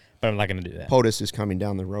work, but I'm not going to do that. POTUS is coming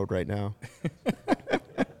down the road right now.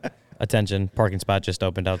 Attention, parking spot just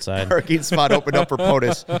opened outside. Parking spot opened up for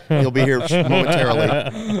POTUS. He'll be here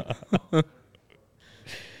momentarily.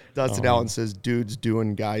 Dustin Allen says, dudes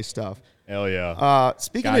doing guy stuff. Hell yeah.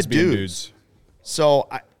 Speaking Guys of being dudes, so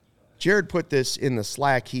Jared put this in the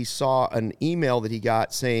Slack. He saw an email that he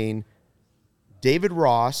got saying, David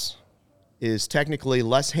Ross is technically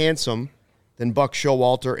less handsome than Buck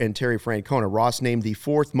Showalter and Terry Francona. Ross named the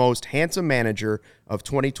 4th most handsome manager of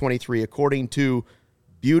 2023, according to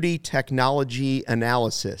Beauty Technology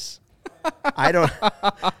Analysis. I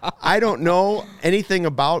don't know anything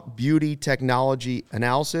about Beauty Technology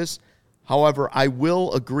Analysis. However, I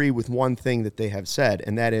will agree with one thing that they have said,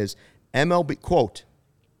 and that is MLB, quote,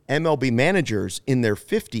 MLB managers in their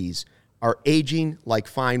 50s are aging like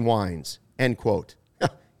fine wines, end quote.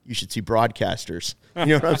 You should see broadcasters. You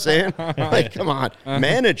know what I'm saying? Like, come on.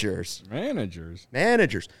 Managers.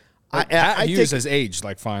 Pat Hughes has aged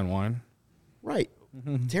like fine wine. Right.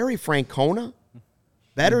 Terry Francona,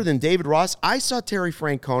 better than David Ross. I saw Terry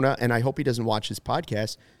Francona, and I hope he doesn't watch this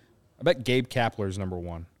podcast. I bet Gabe Kapler's number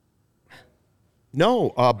 1. No,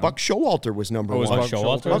 Buck Showalter was number 1. Buck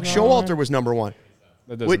Showalter? Buck Showalter was number 1.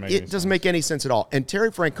 That doesn't make It doesn't make any sense at all. And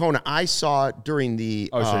Terry Francona, I saw during the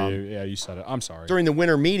you said it. I'm sorry. during the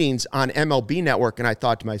winter meetings on MLB Network, and I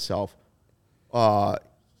thought to myself,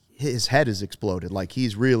 his head has exploded. Like,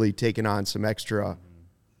 he's really taken on some extra.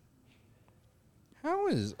 How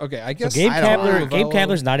is I guess So Gabe I don't know.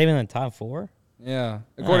 Kapler's not even in the top 4. Yeah,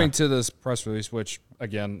 according to this press release, which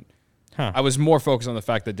again, Huh. I was more focused on the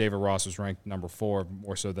fact that David Ross was ranked number 4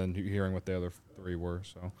 more so than hearing what the other 3 were.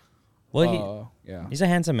 So, Well, yeah. he's a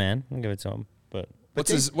handsome man. I'll give it to him. But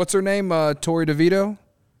What's her name? Tori DeVito.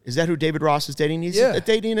 Is that who David Ross is dating? He's Yeah.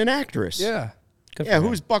 dating an actress. Yeah. good Yeah, for him.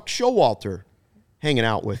 who's Buck Showalter hanging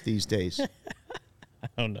out with these days? I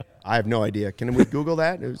don't know. I have no idea. Can we Google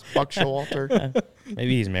that? It was Buck Showalter.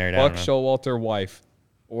 Maybe he's married. Buck I don't know. Showalter wife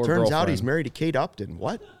or Turns girlfriend. out he's married to Kate Upton.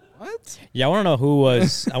 What? What? Yeah, I want to know who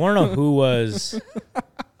was.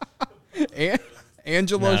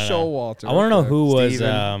 Angela No. Showalter. I want to know who was.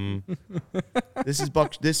 Steven. This is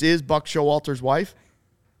Buck Showalter's wife.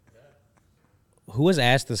 Who was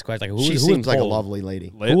asked this question? Like, who She was seems like a polled? lovely lady.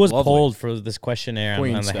 Who was Lovely. polled for this questionnaire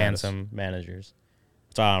Queen on the status. handsome managers?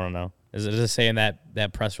 So I don't know. Is it just saying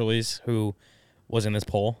that press release who was in this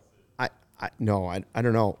poll? I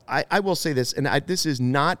don't know. I will say this, and this is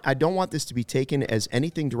not. I don't want this to be taken as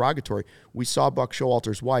anything derogatory. We saw Buck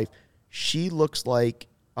Showalter's wife. She looks like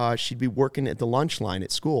she'd be working at the lunch line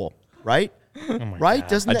at school, right? Right?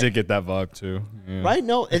 Doesn't I that, did get that vibe too. Yeah. right?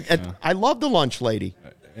 No, I love the lunch lady.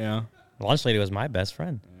 Yeah. The lunch lady was my best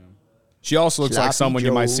friend. She also looks like Sloppy someone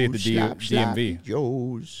you might see at the Joe's, Sloppy DMV.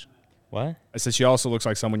 Joe's. What? I said she also looks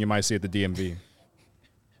like someone you might see at the DMV.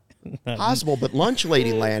 Possible, but Lunch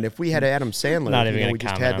Lady Land. If we had Adam Sandler, Not you even know, going we to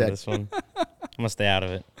just comment had on that. this one. I'm going to stay out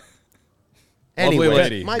of it. Anyway, Lovely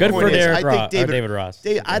lady. my Good point for is, Derek I Ross, think or David Ross.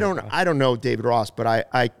 I don't know David Ross, but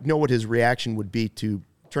I know what his reaction would be to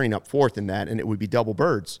turning up 4th in that, and it would be double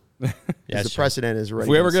birds. Yeah, the sure. precedent is already. If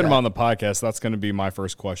we ever been get him set. on the podcast, that's going to be my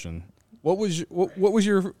first question. What was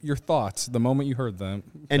your thoughts the moment you heard them?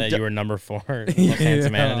 and That d- you were number 4 most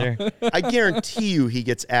handsome manager. I guarantee you, he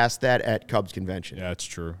gets asked that at Cubs convention. Yeah, it's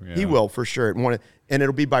true. Yeah. He will for sure. And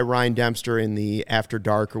it'll be by Ryan Dempster in the After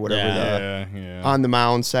Dark or whatever Yeah. on the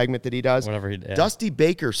mound segment that he does. Whatever he did. Dusty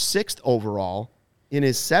Baker, 6th overall in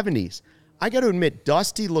his 70s. I got to admit,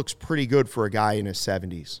 Dusty looks pretty good for a guy in his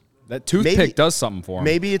 70s. That toothpick Maybe- does something for him.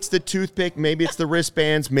 Maybe it's the toothpick, maybe it's the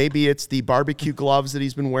wristbands, maybe it's the barbecue gloves that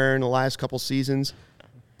he's been wearing the last couple seasons.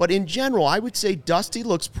 But in general, I would say Dusty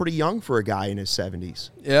looks pretty young for a guy in his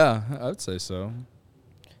 70s. Yeah, I would say so.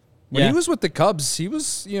 When Yeah. he was with the Cubs, he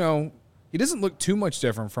was, he doesn't look too much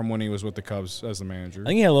different from when he was with the Cubs as the manager. I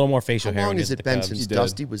think he had a little more facial How hair. long when he has was it with been the Cubs. since He did.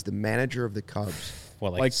 Dusty was the manager of the Cubs?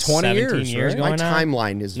 What, Like 20 17 years, years right? My going on?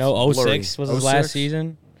 timeline is No, blurry. 06 was his 06? last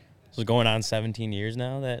season. So it's going on 17 years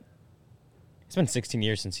now. That it's been 16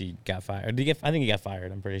 years since he got fired. I think he got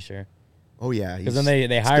fired. I'm pretty sure. Oh yeah, he's then they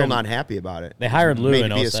still hired- not happy about it. They hired Lou Made in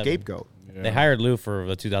to be a 07. scapegoat. Yeah. They hired Lou for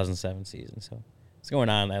the 2007 season, so it's going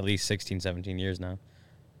on at least 16, 17 years now.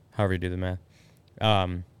 However you do the math.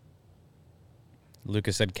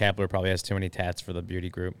 Lucas said Kapler probably has too many tats for the beauty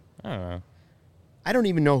group. I don't know. I don't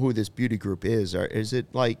even know who this beauty group is. Or is it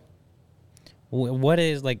like What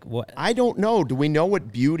is like what? I don't know. Do we know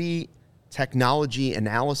what beauty technology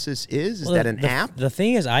analysis is? Is Well, that an the, app? The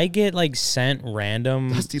thing is, I get like sent random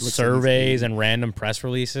Dusty looks like he's surveys 80. and random press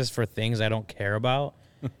releases for things I don't care about.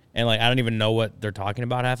 And like I don't even know what they're talking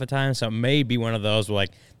about half the time. So it may be one of those where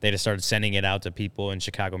like they just started sending it out to people in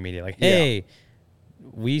Chicago media. Like, hey,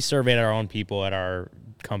 we surveyed our own people at our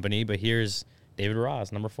company, but here's David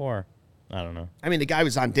Ross, number 4. I don't know. I mean, the guy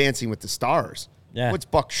was on Dancing with the Stars. Yeah. What's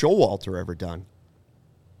Buck Showalter ever done?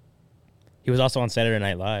 He was also on Saturday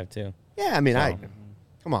Night Live too. Yeah, I mean, So-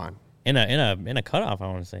 come on. In a cutoff, I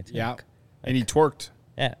want to say too. Yeah. And he twerked.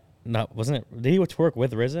 Yeah. No, wasn't it? Did he twerk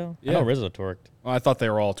with Rizzo? I Yeah. know Rizzo twerked. Oh, I thought they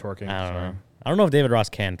were all twerking. I don't know. I don't know if David Ross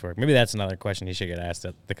can twerk. Maybe that's another question he should get asked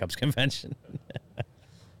at the Cubs convention.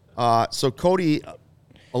 So Cody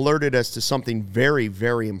alerted us to something very,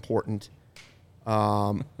 very important.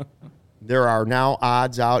 There are now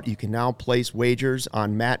odds out. You can now place wagers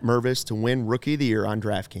on Matt Mervis to win Rookie of the Year on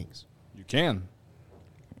DraftKings. You can.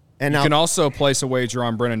 And You now, can also place a wager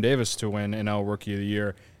on Brennan Davis to win NL Rookie of the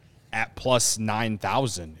Year at plus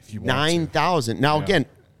 9,000 if you want 9,000. Now, again,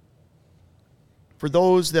 for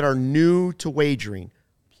those that are new to wagering,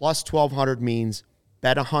 plus 1,200 means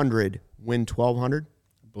bet 100, win 1,200.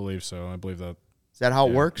 I believe so. I believe that. Is that how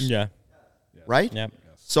it works? Yeah. Right? Yep.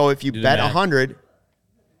 So if you Do the bet math. 100,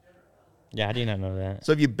 Yeah, how do you not know that?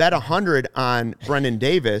 so if you bet 100 on Brennan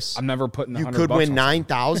Davis, I'm never putting you 100 could bucks win on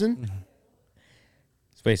 9,000.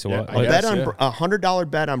 Wait, so Yeah, what? I A guess. bet on yeah. a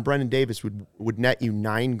 $100 bet on Brennan Davis would net you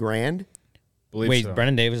 $9,000. Believe Wait, so.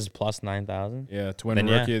 Brennan Davis is plus 9,000? Yeah, to win Then,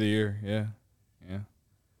 yeah. Rookie of the Year. Yeah. Yeah.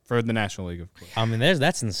 For the National League, of course. I mean,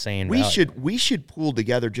 that's insane. We value. should pool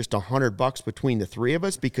together just $100 between the three of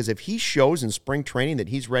us, because if he shows in spring training that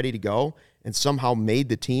he's ready to go and somehow made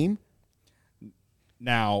the team,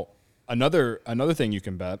 Now, another thing you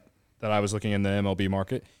can bet that I was looking in the MLB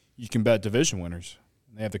market, you can bet division winners.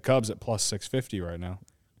 They have the Cubs at plus 650 right now.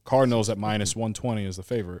 Cardinals at minus 120 is the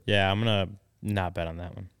favorite. Yeah, I'm going to not bet on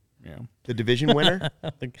that one. Yeah. the division winner.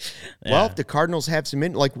 Like, Well, yeah. if the Cardinals have some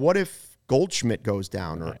what if Goldschmidt goes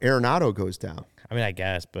down or Arenado goes down? I mean, I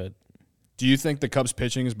guess, but Do you think the Cubs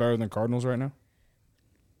pitching is better than Cardinals right now?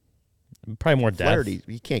 probably more depth. Flaherty,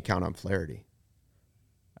 you can't count on Flaherty.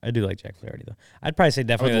 I do like Jack Flaherty, though. I'd probably say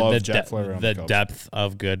definitely love the, Jack Flaherty on the the Cubs. depth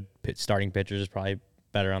of good starting pitchers is probably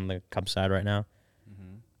better on the Cubs side right now.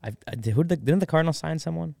 Didn't the Cardinals sign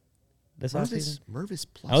someone this offseason? Mervis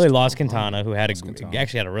plus. Oh, they lost 1200. Quintana, who had Quintana.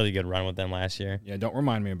 actually had a really good run with them last year. Yeah, don't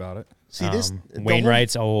remind me about it. See this? the whole-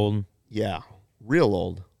 Wainwright's old. Yeah, real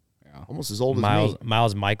old. Yeah. Almost as old as Miles me.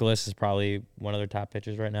 Miles Michaelis is probably one of their top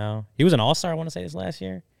pitchers right now. He was an all-star, I want to say, this last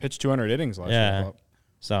year. Pitched 200 innings last year. I Yeah. thought.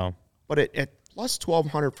 So, But at plus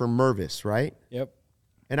 1,200 for Mervis, right? Yep.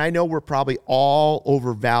 And I know we're probably all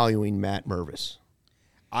overvaluing Matt Mervis,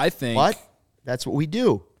 I think. but that's what we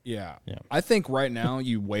do. Yeah. Yeah. I think right now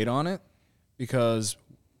you wait on it because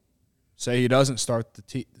say he doesn't start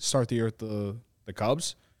the year at the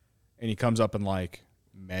Cubs and he comes up in like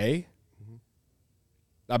May.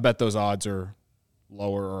 I bet those odds are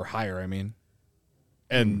lower or higher, I mean.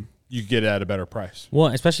 And you get it at a better price. well,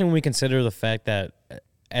 especially when we consider the fact that,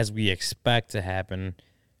 as we expect to happen,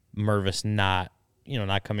 Mervis not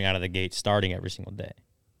coming out of the gate starting every single day,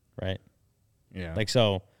 right? Yeah. Like,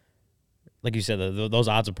 so, like you said, those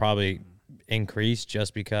odds will probably increase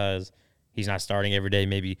just because he's not starting every day.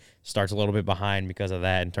 Maybe starts a little bit behind because of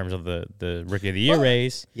that in terms of the Rookie of the Year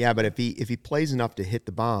race. Yeah, but if he plays enough to hit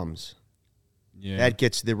the bombs, yeah. that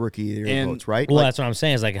gets the Rookie of the Year And- votes, right? Well, Like, that's what I'm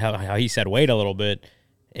saying is like how he said wait a little bit.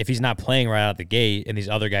 If he's not playing right out the gate and these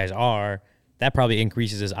other guys are, that probably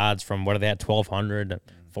increases his odds from what are they at 1,200 to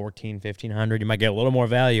 1,400, 1,500. You might get a little more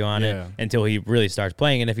value on Yeah. it until he really starts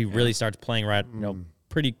playing. And if he really starts playing right,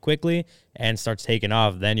 pretty quickly and starts taking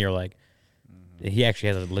off, then you're like, he actually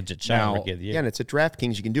has a legit shot. Now, at Rookie of the Year. Again, it's at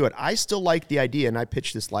DraftKings. You can do it. I still like the idea, and I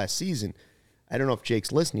pitched this last season. I don't know if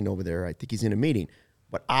Jake's listening over there. I think he's in a meeting.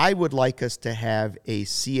 But I would like us to have a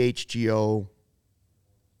CHGO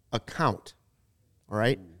account, all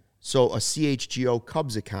right? So a CHGO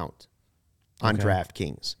Cubs account on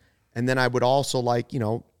DraftKings. And then I would also like,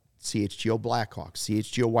 CHGO Blackhawks,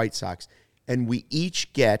 CHGO White Sox. And we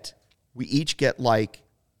each get like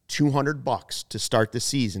 $200 to start the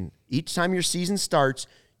season. Each time your season starts,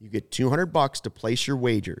 you get $200 to place your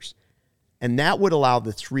wagers. And that would allow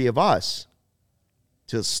the three of us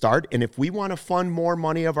to start. And if we want to fund more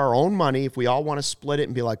money of our own money, if we all want to split it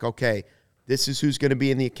and be like, okay, this is who's going to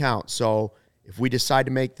be in the account. So if we decide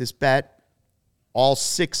to make this bet, all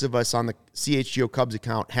six of us on the CHGO Cubs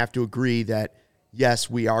account have to agree that, yes,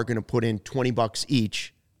 we are going to put in $20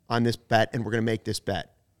 each on this bet, and we're going to make this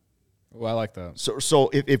bet. Well, I like that. So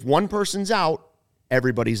if one person's out,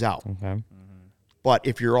 everybody's out. Okay. But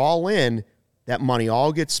if you're all in, that money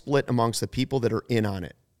all gets split amongst the people that are in on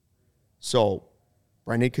it. So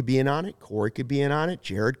Brendan could be in on it. Corey could be in on it.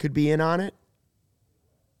 Jared could be in on it.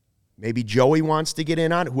 Maybe Joey wants to get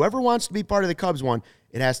in on it. Whoever wants to be part of the Cubs one,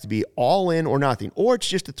 it has to be all in or nothing. Or it's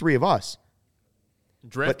just the three of us.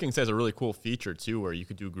 DraftKings has a really cool feature too, where you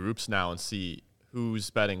could do groups now and see who's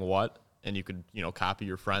betting what, and you could copy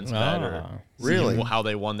your friend's bet or see Really? how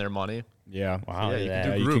they won their money. Yeah. Wow. Yeah, you yeah.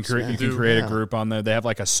 can do You can, groups. you can Do- create yeah. a group on there. They have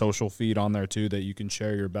like a social feed on there too that you can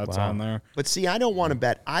share your bets Wow. on there. But see, I don't want to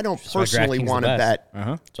bet. I don't why personally DraftKings want the to best. bet.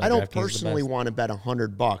 Uh-huh. That's why I don't DraftKings is the personally best. want to bet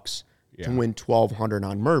 $100 Yeah. to win $1,200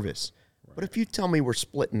 on Mervis. But if you tell me we're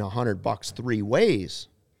splitting $100 three ways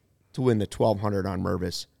to win the 1,200 on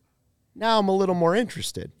Mervis, now I'm a little more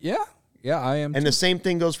interested. Yeah, I am. And the same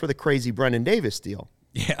thing goes for the crazy Brendan Davis deal.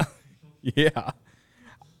 Yeah.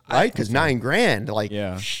 Right? Because $9,000, like,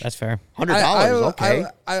 Yeah. That's fair. $100, okay.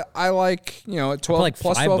 I like, at 12 like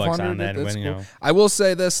plus $5 1,200. on that That's when, cool. you know. I will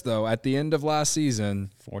say this though: at the end of last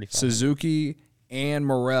season, 45. Suzuki and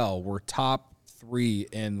Morel were top 3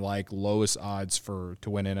 in like lowest odds to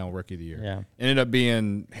win NL Rookie of the Year. Yeah. It ended up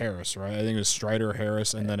being Harris, right? I think it was Strider,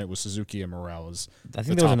 Harris, and then it was Suzuki and Morel. I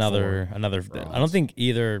think there was another. I don't think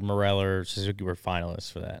either Morel or Suzuki were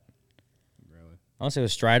finalists for that. Really? I want to say it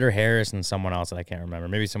was Strider, Harris, and someone else that I can't remember.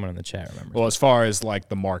 Maybe someone in the chat remembers. Well, as far as like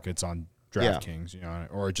the markets on DraftKings,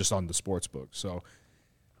 or just on the sports book. So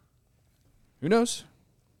who knows?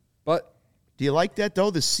 But Do you like that,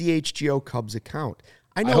 though, the CHGO Cubs account?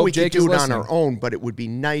 I know hope we Jake could do is it listening. on our own, but it would be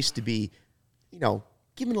nice to be,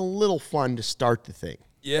 given a little fun to start the thing.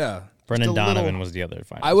 yeah, Brendan just a Donovan little- was the other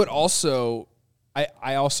finalist. I would also,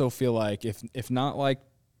 I also feel like if not like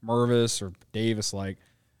Mervis or Davis, like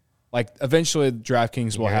eventually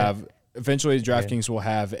DraftKings will have. Eventually, DraftKings will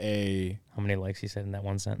have a. How many likes he said in that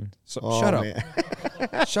one sentence? So, Oh, shut up!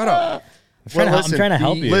 man. Shut up! I'm trying to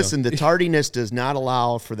help you. Listen, the tardiness does not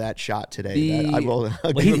allow for that shot today. The-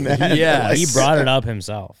 I'll give him that. Yeah. He brought it up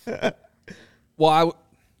himself. Well,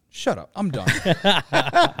 shut up! I'm done.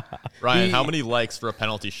 Ryan, how many likes for a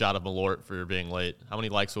penalty shot of Malort for your being late? How many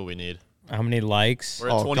likes will we need? How many likes? We're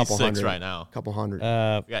at Oh, a couple 26 hundred. right now. Couple hundred.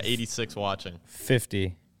 We got 86 watching.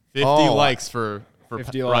 50. 50 Oh, likes for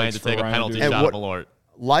 50 Ryan likes to for take a Ryan penalty to do shot that. of Malort.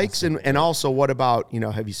 Likes and also what about,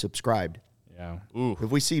 have you subscribed? Yeah. Ooh.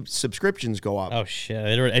 If we see subscriptions go up. Oh shit!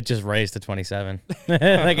 It just raised to 27.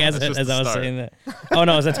 Like as just I the was start. saying that. Oh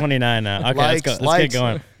no, it's at 29 now. Okay, likes, let's likes. get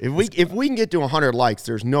going. If we can get to 100 likes,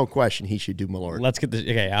 there's no question he should do Malort. Let's get this.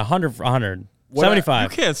 Okay, 100 for 100. What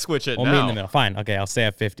 75. You can't switch it We'll meet in the now. middle. Fine. Okay, I'll say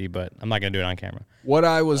at 50, but I'm not gonna do it on camera. What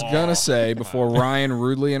I was gonna say before Ryan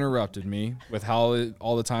rudely interrupted me with all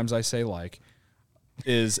the times I say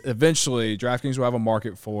is eventually DraftKings will have a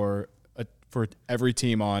market for every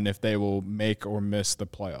team on if they will make or miss the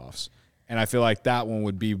playoffs, and I feel like that one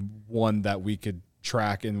would be one that we could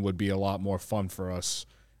track and would be a lot more fun for us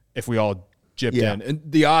if we all gypped Yeah. in. And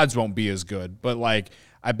the odds won't be as good, but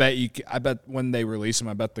I bet when they release them,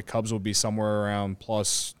 I bet the Cubs will be somewhere around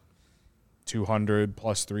plus 200,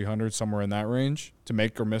 plus 300, somewhere in that range to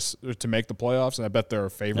make or to make the playoffs. And I bet they're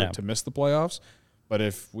a favorite Yeah. to miss the playoffs. But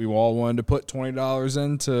if we all wanted to put $20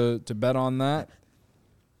 in to bet on that,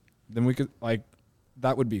 then we could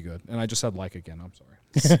that would be good. And I just said again. I'm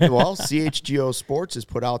sorry. Well, CHGO Sports has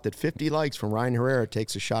put out that 50 likes from Ryan Herrera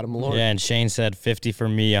takes a shot of Malort. Yeah, and Shane said 50 for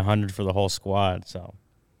me, 100 for the whole squad. So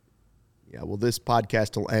Yeah, well, this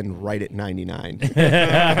podcast will end right at 99.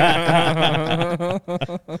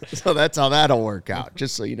 So that's how that'll work out,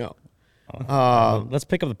 just so you know. let's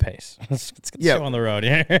pick up the pace. Let's get the Yeah. show on the road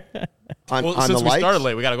here. On Well, the since we likes, started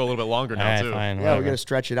late, we got to go a little bit longer All now, right, too. fine. yeah, Whatever. we're going to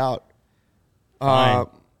stretch it out. Fine.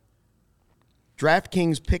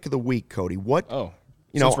 DraftKings pick of the week, Cody. What? Oh,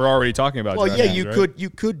 You since know- we're already talking about Well, yeah, DraftKings, right? you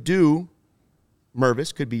could do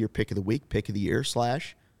Mervis could be your pick of the week, pick of the year /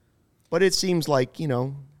 but it seems like,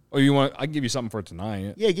 Oh, you want? I can give you something for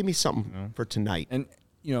tonight. yeah, give me something for tonight. And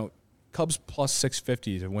Cubs plus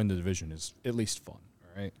 650 to win the division is at least fun.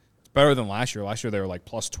 All right, it's better than last year. Last year they were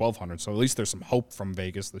plus 1,200, so at least there's some hope from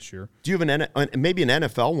Vegas this year. Do you have maybe an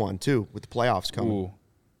NFL one too with the playoffs coming? Ooh,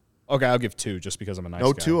 okay, I'll give 2 just because I'm a nice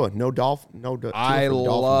No guy. Tua, no Tua I for the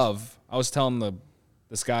Dolphins. I was telling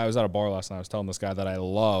this guy, I was at a bar last night. I was telling this guy that I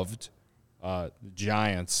loved the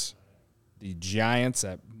Giants. The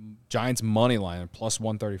Giants money line plus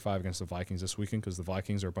 135 against the Vikings this weekend because the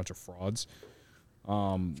Vikings are a bunch of frauds.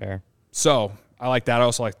 Fair. So I like that. I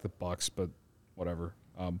also like the Bucks, but whatever.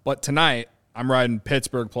 But tonight I'm riding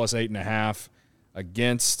Pittsburgh plus 8.5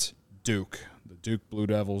 against Duke, the Duke Blue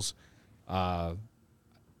Devils.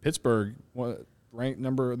 Pittsburgh, ranked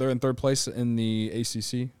number? They're in 3rd place in the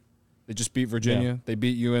ACC. They just beat Virginia. Yeah. They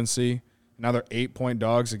beat UNC. Now they're 8-point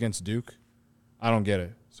dogs against Duke. I don't get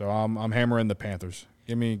it. So I'm hammering the Panthers.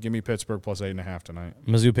 Give me Pittsburgh plus 8.5 tonight.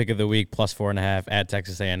 Mizzou pick of the week plus 4.5 at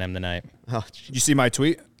Texas A&M tonight. Oh, Did you see my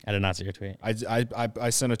tweet? I did not see your tweet. I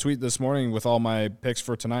sent a tweet this morning with all my picks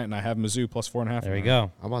for tonight, and I have Mizzou plus 4.5. There we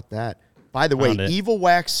go. how about that? By the way, Found it. Evil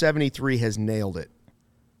Wax 73 has nailed it.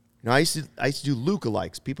 I used to do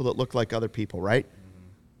lookalikes, people that look like other people, right?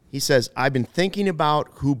 He says, I've been thinking about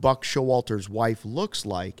who Buck Showalter's wife looks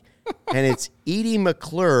like, and it's Edie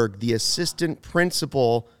McClurg, the assistant to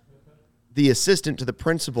the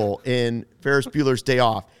principal in Ferris Bueller's Day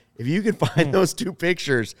Off. If you can find those two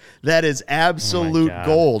pictures, that is absolute God.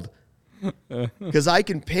 gold. because I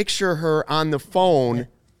can picture her on the phone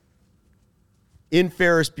in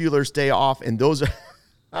Ferris Bueller's Day Off, and those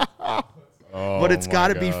are. But it's got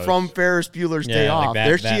to be from Ferris Bueller's Day Off. That,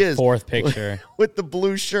 there she is. Fourth picture. With the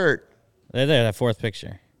blue shirt. There, that fourth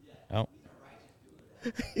picture. Oh.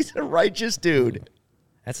 He's a righteous dude.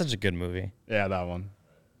 That's such a good movie. Yeah, that one.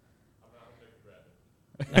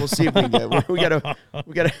 We'll see if we can get. We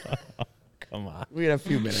gotta. Come on. We got a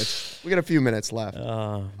few minutes. We got a few minutes left.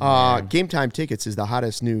 Game Time Tickets is the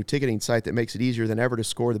hottest new ticketing site that makes it easier than ever to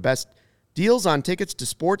score the best deals on tickets to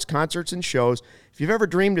sports, concerts, and shows. If you've ever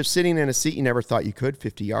dreamed of sitting in a seat you never thought you could,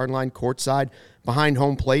 50-yard line, courtside, behind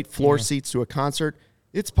home plate, floor seats to a concert,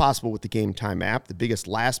 it's possible with the Game Time app. The biggest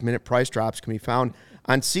last-minute price drops can be found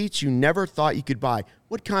on seats you never thought you could buy.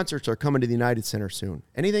 What concerts are coming to the United Center soon?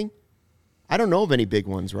 Anything? I don't know of any big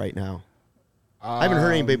ones right now. I haven't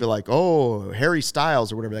heard anybody be like, oh, Harry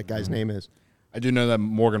Styles or whatever that guy's name is. I do know that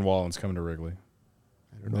Morgan Wallen's coming to Wrigley.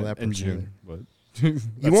 I don't know that in person June, either. but that's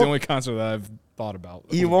the only concert that I've thought about.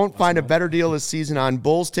 You won't find a better deal this season on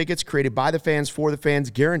Bulls tickets created by the fans for the fans,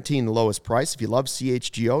 guaranteeing the lowest price. If you love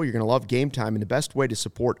CHGO, you're going to love Game Time, and the best way to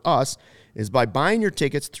support us is by buying your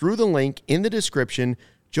tickets through the link in the description.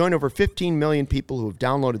 Join over 15 million people who have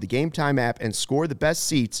downloaded the Game Time app and score the best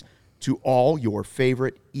seats to all your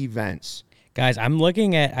favorite events. Guys, I'm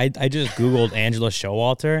looking at, I just Googled Angela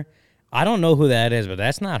Showalter. I don't know who that is, but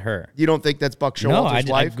that's not her. You don't think that's Buck No, Showalter's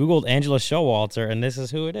I wife? Googled Angela Showalter, and this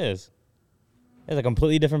is who it is. It's a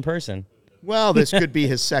completely different person. Well, this could be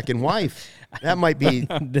his second wife. That might be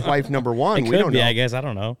wife number one. It We could don't be, know. I guess. I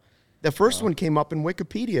don't know. The first one came up in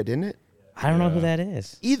Wikipedia, didn't it? I don't know who that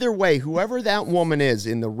is. Either way, whoever that woman is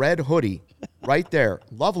in the red hoodie, right there,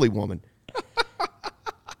 lovely woman,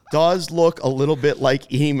 does look a little bit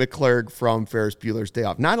like E. McClurg from Ferris Bueller's Day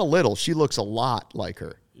Off. Not a little. She looks a lot like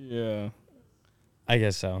her. Yeah. I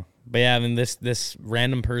guess so. But yeah, I mean, this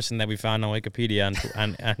random person that we found on Wikipedia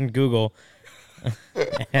on Google,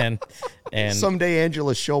 and Someday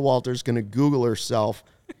Angela Showalter's going to Google herself,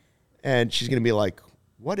 and she's going to be like,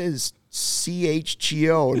 what is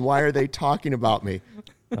CHGO, and why are they talking about me?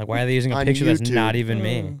 like, why are they using a On picture that's YouTube. not even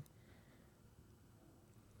me?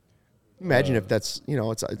 Imagine if that's,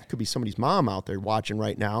 it could be somebody's mom out there watching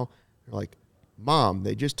right now. They're like, Mom,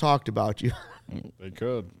 they just talked about you. They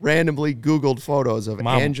could. Randomly Googled photos of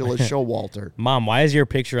Mom. Angela Showalter. Mom, why is your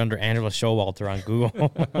picture under Angela Showalter on Google?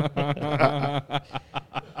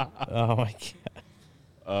 Oh my god.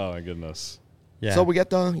 Oh my goodness. Yeah. So we got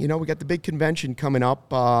the big convention coming up.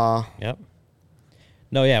 Yep.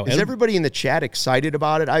 No, yeah. Is everybody in the chat excited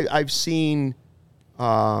about it? I've seen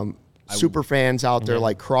super fans out there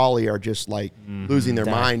like Crawley are just like losing their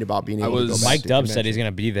mind about being able to go back Mike to Dubs convention. said he's going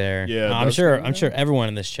to be there. Yeah, I'm Dubs sure. coming I'm sure everyone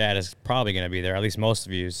in this chat is probably going to be there. At least most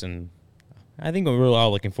of you. And I think we're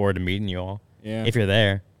all looking forward to meeting you all. Yeah. If you're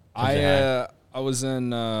there. I was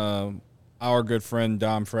in our good friend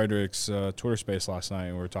Dom Frederick's Twitter space last night,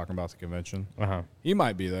 and we were talking about the convention. He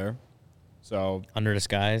might be there. So Under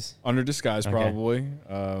disguise. under disguise, probably.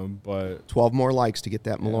 But 12 more likes to get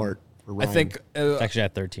that Malort for I Ryan. think It's actually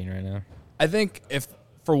at 13 right now. I think if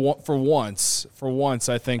for once,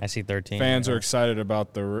 I think I see 13 fans right are now. excited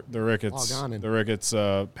about the Ricketts Log on and- the Ricketts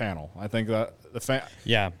panel. I think that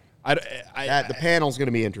Yeah. the panel's going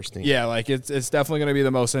to be interesting. yeah, like it's definitely going to be the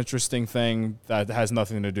most interesting thing that has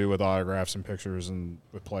nothing to do with autographs and pictures and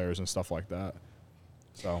with players and stuff like that.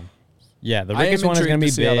 So Yeah, the I am Ricketts one is going to be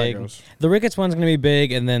intrigued to see how that big. goes. The Ricketts one's going to be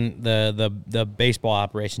big, and then the baseball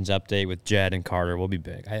operations update with Jed and Carter will be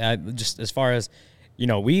big. I just as far as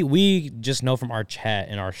we just know from our chat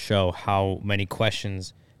and our show how many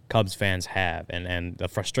questions Cubs fans have and the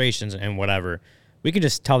frustrations and whatever. We can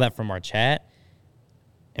just tell that from our chat,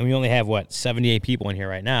 and we only have 78 people in here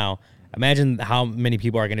right now. Imagine how many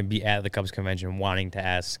people are going to be at the Cubs convention wanting to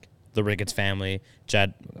ask the Ricketts family,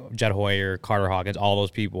 Jed Hoyer, Carter Hawkins, all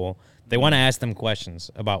those people. They want to ask them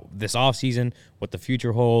questions about this offseason, what the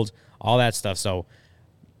future holds, all that stuff. So,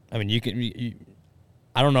 I mean,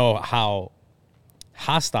 I don't know how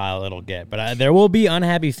hostile it'll get, but there will be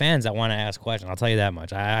unhappy fans that want to ask questions. I'll tell you that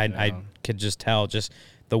much. I could just tell just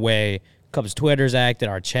the way Cubs Twitter's acted,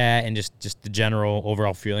 our chat, and just the general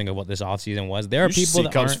overall feeling of what this offseason was. There are you should people see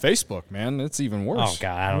that Cubs aren't. Facebook, man. It's even worse. Oh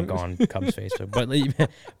God, I don't go on Cubs Facebook,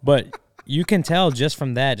 but you can tell just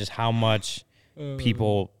from that just how much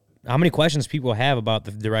how many questions people have about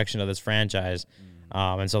the direction of this franchise,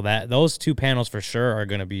 and so that those two panels for sure are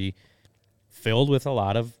going to be filled with a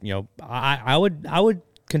lot of I would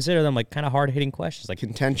consider them like kind of hard hitting questions, like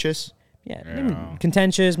Contentious. maybe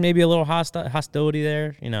contentious, maybe a little hostility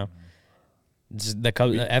there, Just the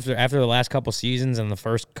Cubs, after the last couple seasons and the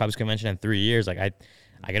first Cubs convention in 3 years, like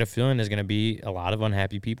I get a feeling there's going to be a lot of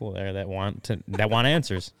unhappy people there that want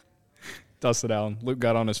answers. Dust it out. Luke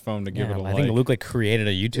got on his phone to give it a like. I think Luke created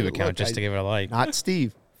a YouTube account Look, just to give it a like. Not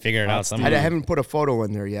Steve. Figure it out somehow. I haven't put a photo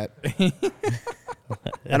in there yet.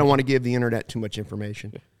 I don't want to give the internet too much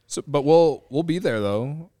information. So, but we'll be there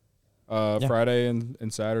though, Friday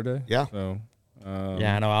and Saturday. Yeah. So,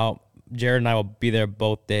 I know. Jared and I will be there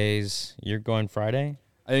both days. You're going Friday?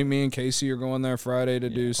 I think me and Casey are going there Friday to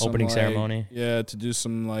do some opening ceremony. Yeah, to do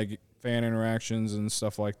some like fan interactions and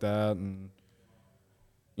stuff like that, and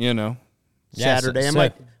Saturday, I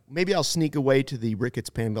might maybe I'll sneak away to the Ricketts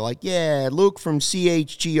pen and be like, "Yeah, Luke from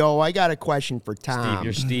CHGO, I got a question for Tom."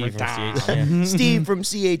 You're Steve from CHGO. Steve from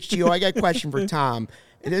CHGO, I got a question for Tom.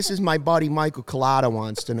 This is my buddy Michael Collada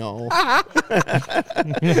wants to know.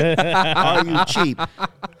 Are you cheap?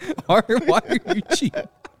 Why are you cheap?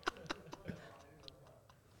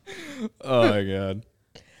 Oh my God.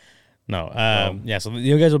 No. So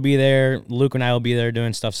you guys will be there. Luke and I will be there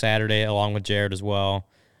doing stuff Saturday along with Jared as well.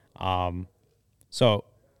 So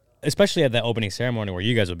especially at that opening ceremony where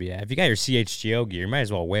you guys will be at, if you got your CHGO gear, you might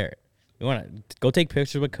as well wear it. We want to go take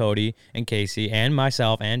pictures with Cody and Casey and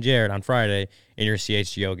myself and Jared on Friday in your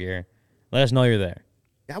CHGO gear. Let us know you're there.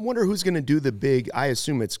 I wonder who's going to do the big, I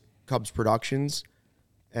assume it's Cubs Productions.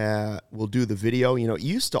 Will do the video. It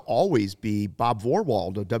used to always be Bob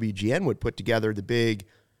Vorwald of WGN would put together the big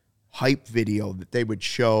hype video that they would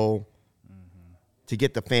show to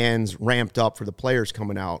get the fans ramped up for the players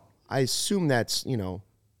coming out. I assume that's, going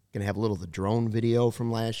to have a little of the drone video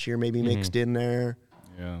from last year maybe mixed in there.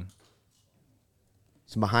 Yeah.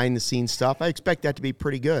 Some behind-the-scenes stuff. I expect that to be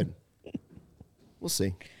pretty good. We'll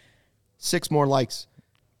see. 6 more likes.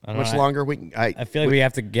 How much longer? I feel like we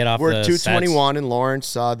have to get off we're the at 221 sets. in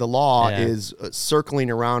Lawrence. The law is circling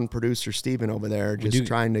around producer Steven over there, just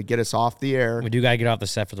trying to get us off the air. We do got to get off the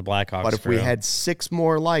set for the Blackhawks. But if we had 6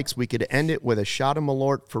 more likes, we could end it with a shot of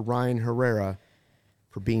Malort for Ryan Herrera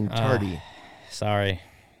for being tardy. Sorry.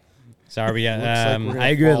 We Looks like we're gonna I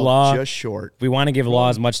agree with fall Law. just short. We want to give Law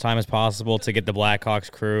as much time as possible to get the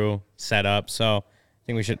Blackhawks crew set up. So I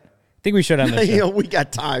think we should end the show. We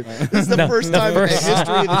got time. This is the first time in the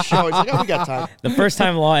history of the show. It's like, we got time. The first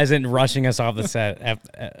time Law isn't rushing us off the set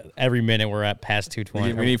every minute. We're at past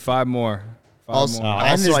 2:20. We need 5 more. Also,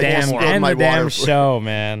 End this damn show,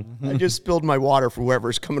 man. I just spilled my water for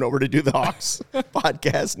whoever's coming over to do the Hawks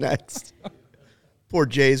podcast next. Poor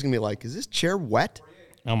Jay's going to be like, is this chair wet?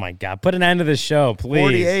 Oh, my God. Put an end to this show, please.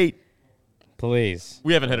 48. Please.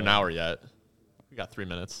 We haven't hit an hour yet. We got 3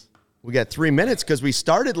 minutes. We got 3 minutes because we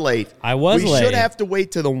started late. I was late. We should have to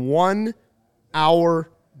wait to the 1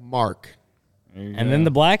 hour mark. And then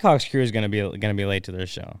the Blackhawks crew is going to be late to their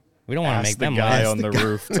show. We don't want to make them the guy late. on the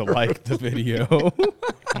roof to like the video.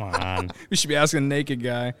 Come on. We should be asking the naked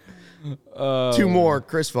guy. 2 more.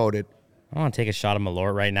 Chris voted. I want to take a shot of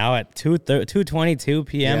Malort right now at 2:22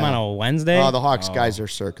 p.m. on a Wednesday. Oh, the Hawks guys are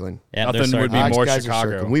circling. Yeah, Nothing would be Hawks more guys are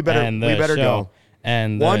Chicago. circling. We better show. go.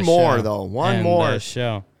 And One the more, show. though. One And more. the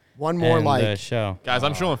show. One more And like. the show. Guys,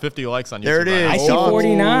 I'm showing 50 likes on YouTube. There it is. right I now. see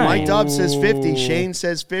 49. Mike Dubs says 50. Shane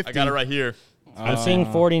says 50. I got it right here. I'm seeing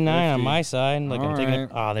 49 on my side. Like I'm All taking right.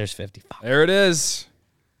 it. Oh, there's 50. There it is.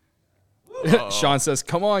 Sean says,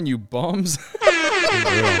 "Come on, you bums."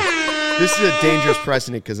 This is a dangerous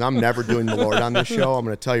precedent because I'm never doing the Lord on this show. I'm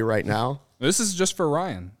going to tell you right now. This is just for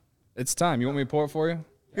Ryan. It's time. You want me to pour it for you?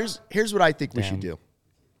 Here's what I think we should do.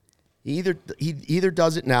 He either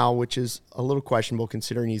does it now, which is a little questionable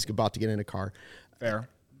considering he's about to get in a car. Fair.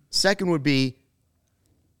 Second would be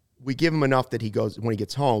we give him enough that he goes when he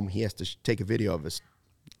gets home, he has to take a video of his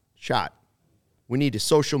shot. We need a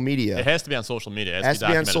social media. It has to be on social media. It has to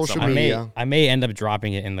be on documented social somehow. media. I may end up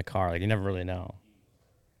dropping it in the car. Like you never really know.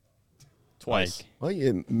 Twice. Well,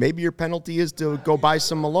 maybe your penalty is to go buy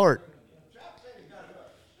some Malort.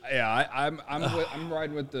 Yeah, I'm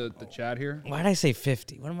riding with the chat here. Why did I say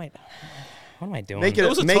 50? What am I doing? Make It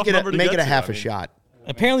was a it tough number to make get it a to, half I a mean. shot.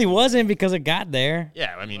 Apparently wasn't because it got there.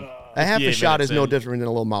 Yeah, I mean, A half a 58 shot is minutes no in. different than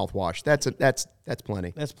a little mouthwash. That's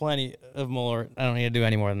plenty. That's plenty of Malort. I don't need to do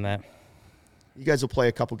any more than that. You guys will play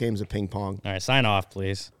a couple games of ping pong. All right, sign off,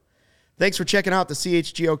 please. Thanks for checking out the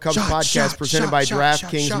CHGO Cubs podcast presented by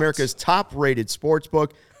DraftKings, America's top-rated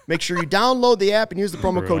sportsbook. Make sure you download the app and use the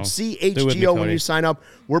promo code Brutal. Do it with me, CHGO when Cody. you sign up.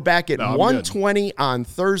 We're back at I'm 1:20 on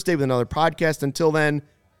Thursday with another podcast. Until then,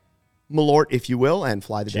 Malort, if you will, and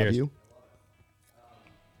fly the Cheers. W.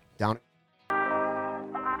 Down.